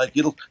will be like.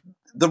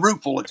 The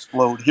roof will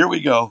explode. Here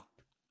we go.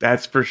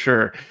 That's for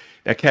sure.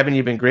 Now, Kevin,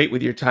 you've been great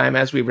with your time.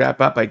 As we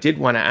wrap up, I did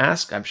want to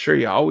ask, I'm sure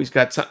you always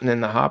got something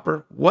in the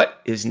hopper.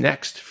 What is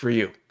next for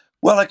you?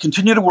 Well, I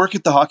continue to work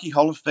at the Hockey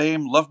Hall of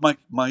Fame. Love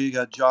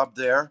my job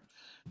there.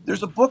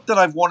 There's a book that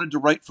I've wanted to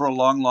write for a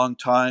long, long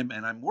time,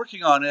 and I'm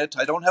working on it.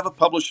 I don't have a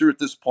publisher at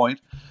this point,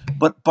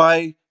 but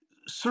by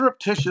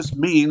surreptitious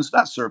means,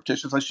 not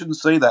surreptitious, I shouldn't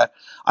say that,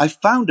 I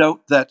found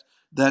out that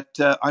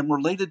I'm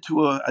related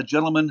to a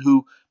gentleman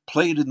who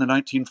played in the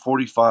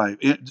 1945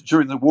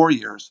 during the war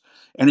years,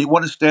 and he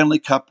won a Stanley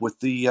Cup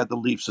with the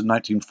Leafs in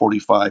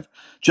 1945.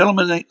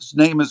 Gentleman's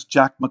name is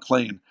Jack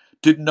McLean.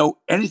 Didn't know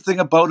anything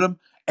about him,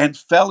 and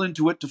fell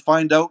into it to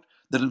find out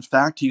that in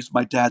fact he's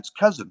my dad's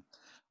cousin.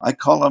 I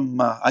call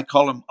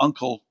him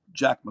Uncle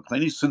Jack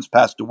McLean. He's since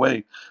passed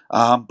away,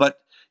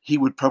 but he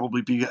would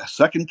probably be a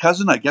second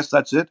cousin. I guess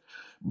that's it.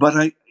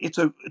 But it's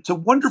a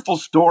wonderful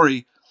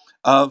story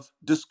of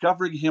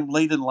discovering him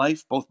late in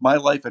life, both my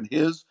life and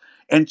his,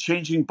 and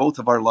changing both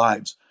of our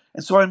lives.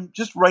 And so I'm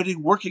just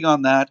working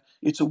on that.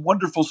 It's a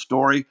wonderful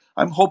story.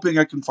 I'm hoping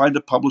I can find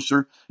a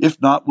publisher.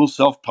 If not, we'll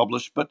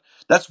self-publish. But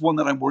that's one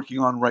that I'm working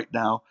on right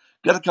now.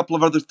 Got a couple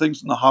of other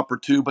things in the hopper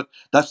too, but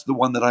that's the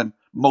one that I'm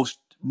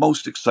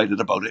most excited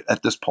about it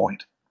at this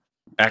point.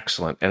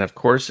 Excellent. And of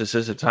course, this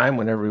is a time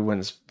when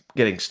everyone's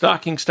getting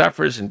stocking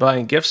stuffers and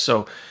buying gifts.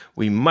 So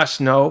we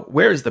must know,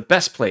 where is the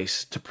best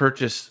place to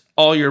purchase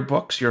all your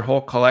books, your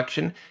whole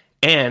collection?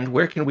 And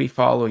where can we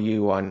follow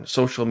you on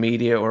social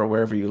media or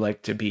wherever you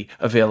like to be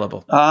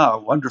available?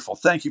 Wonderful.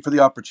 Thank you for the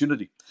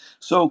opportunity.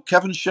 So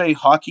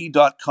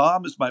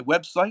kevinsheahockey.com is my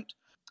website.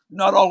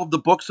 Not all of the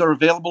books are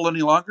available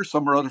any longer.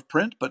 Some are out of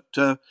print, but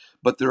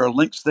there are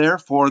links there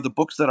for the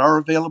books that are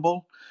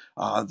available.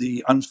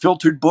 The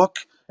unfiltered book,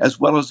 as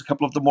well as a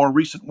couple of the more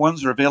recent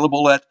ones, are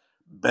available at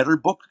better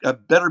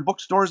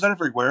bookstores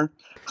everywhere.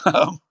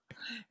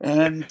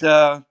 and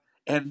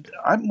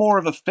I'm more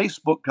of a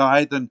Facebook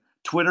guy than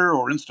Twitter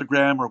or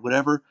Instagram or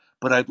whatever,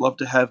 but I'd love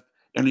to have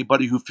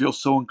anybody who feels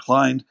so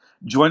inclined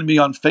join me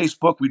on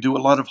Facebook. We do a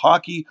lot of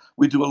hockey.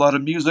 We do a lot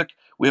of music.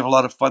 We have a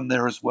lot of fun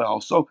there as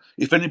well. So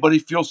if anybody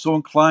feels so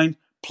inclined,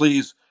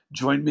 please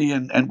join me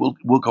and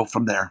we'll go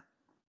from there.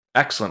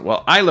 Excellent.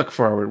 Well, I look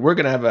forward. We're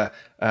going to have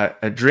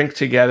a drink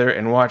together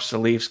and watch the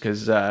Leafs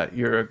because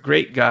you're a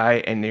great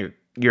guy, and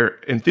your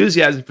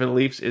enthusiasm for the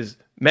Leafs is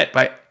met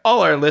by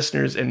all our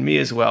listeners and me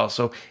as well.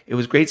 So it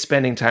was great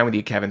spending time with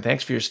you, Kevin.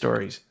 Thanks for your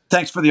stories.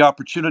 Thanks for the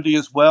opportunity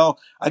as well.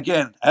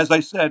 Again, as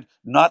I said,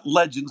 not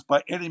legends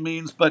by any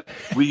means, but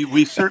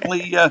we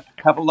certainly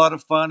have a lot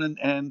of fun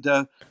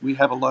and we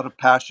have a lot of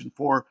passion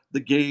for the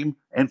game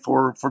and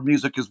for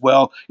music as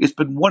well. It's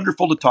been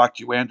wonderful to talk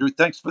to you, Andrew.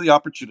 Thanks for the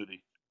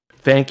opportunity.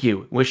 Thank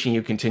you. Wishing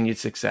you continued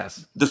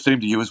success. The same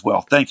to you as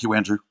well. Thank you,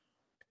 Andrew.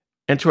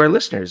 And to our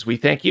listeners, we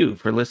thank you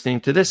for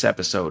listening to this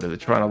episode of the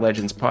Toronto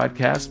Legends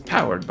podcast,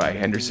 powered by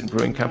Henderson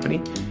Brewing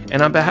Company.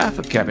 And on behalf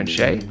of Kevin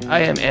Shea, I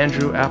am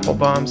Andrew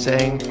Applebaum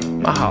saying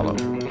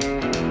mahalo.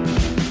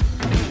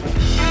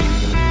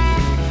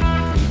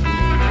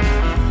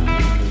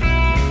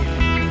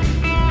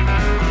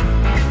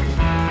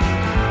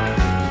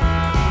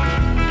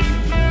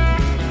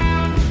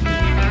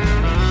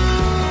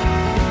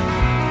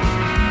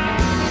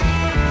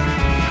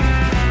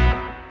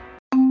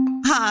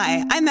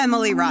 Hi, I'm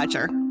Emily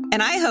Roger,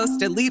 and I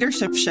host a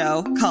leadership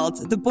show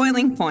called The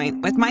Boiling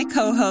Point with my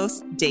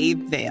co-host, Dave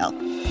Vale.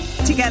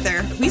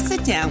 Together, we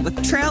sit down with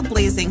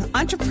trailblazing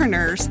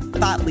entrepreneurs,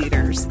 thought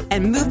leaders,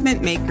 and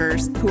movement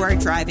makers who are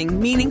driving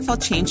meaningful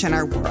change in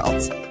our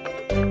world.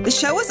 The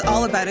show is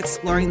all about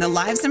exploring the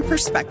lives and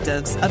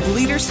perspectives of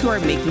leaders who are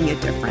making a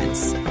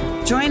difference.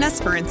 Join us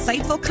for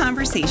insightful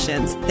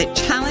conversations that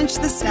challenge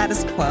the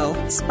status quo,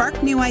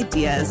 spark new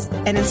ideas,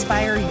 and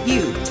inspire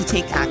you to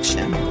take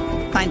action.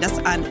 Find us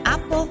on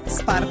Apple,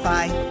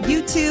 Spotify,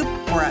 YouTube,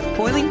 or at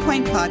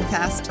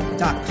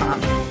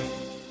boilingpointpodcast.com.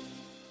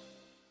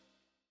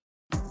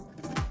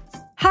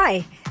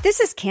 Hi,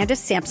 this is Candace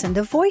Sampson,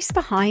 the voice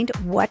behind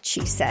What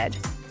She Said.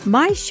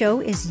 My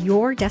show is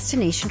your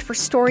destination for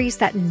stories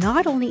that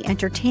not only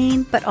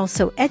entertain, but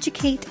also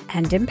educate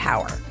and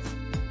empower.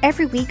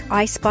 Every week,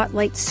 I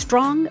spotlight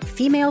strong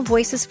female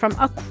voices from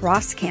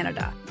across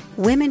Canada,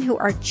 women who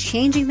are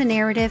changing the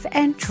narrative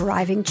and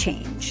driving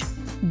change.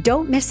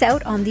 Don't miss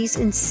out on these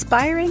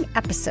inspiring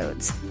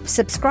episodes.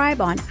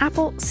 Subscribe on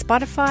Apple,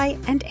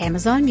 Spotify, and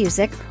Amazon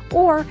Music,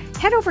 or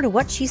head over to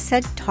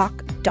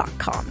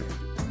whatshesaidtalk.com.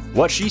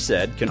 What She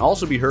Said can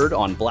also be heard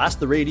on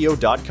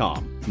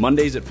blasttheradio.com,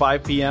 Mondays at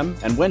 5 p.m.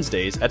 and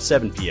Wednesdays at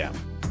 7 p.m.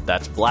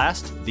 That's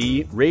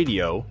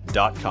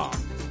blasttheradio.com.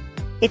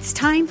 It's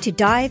time to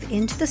dive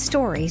into the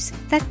stories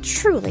that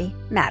truly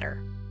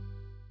matter.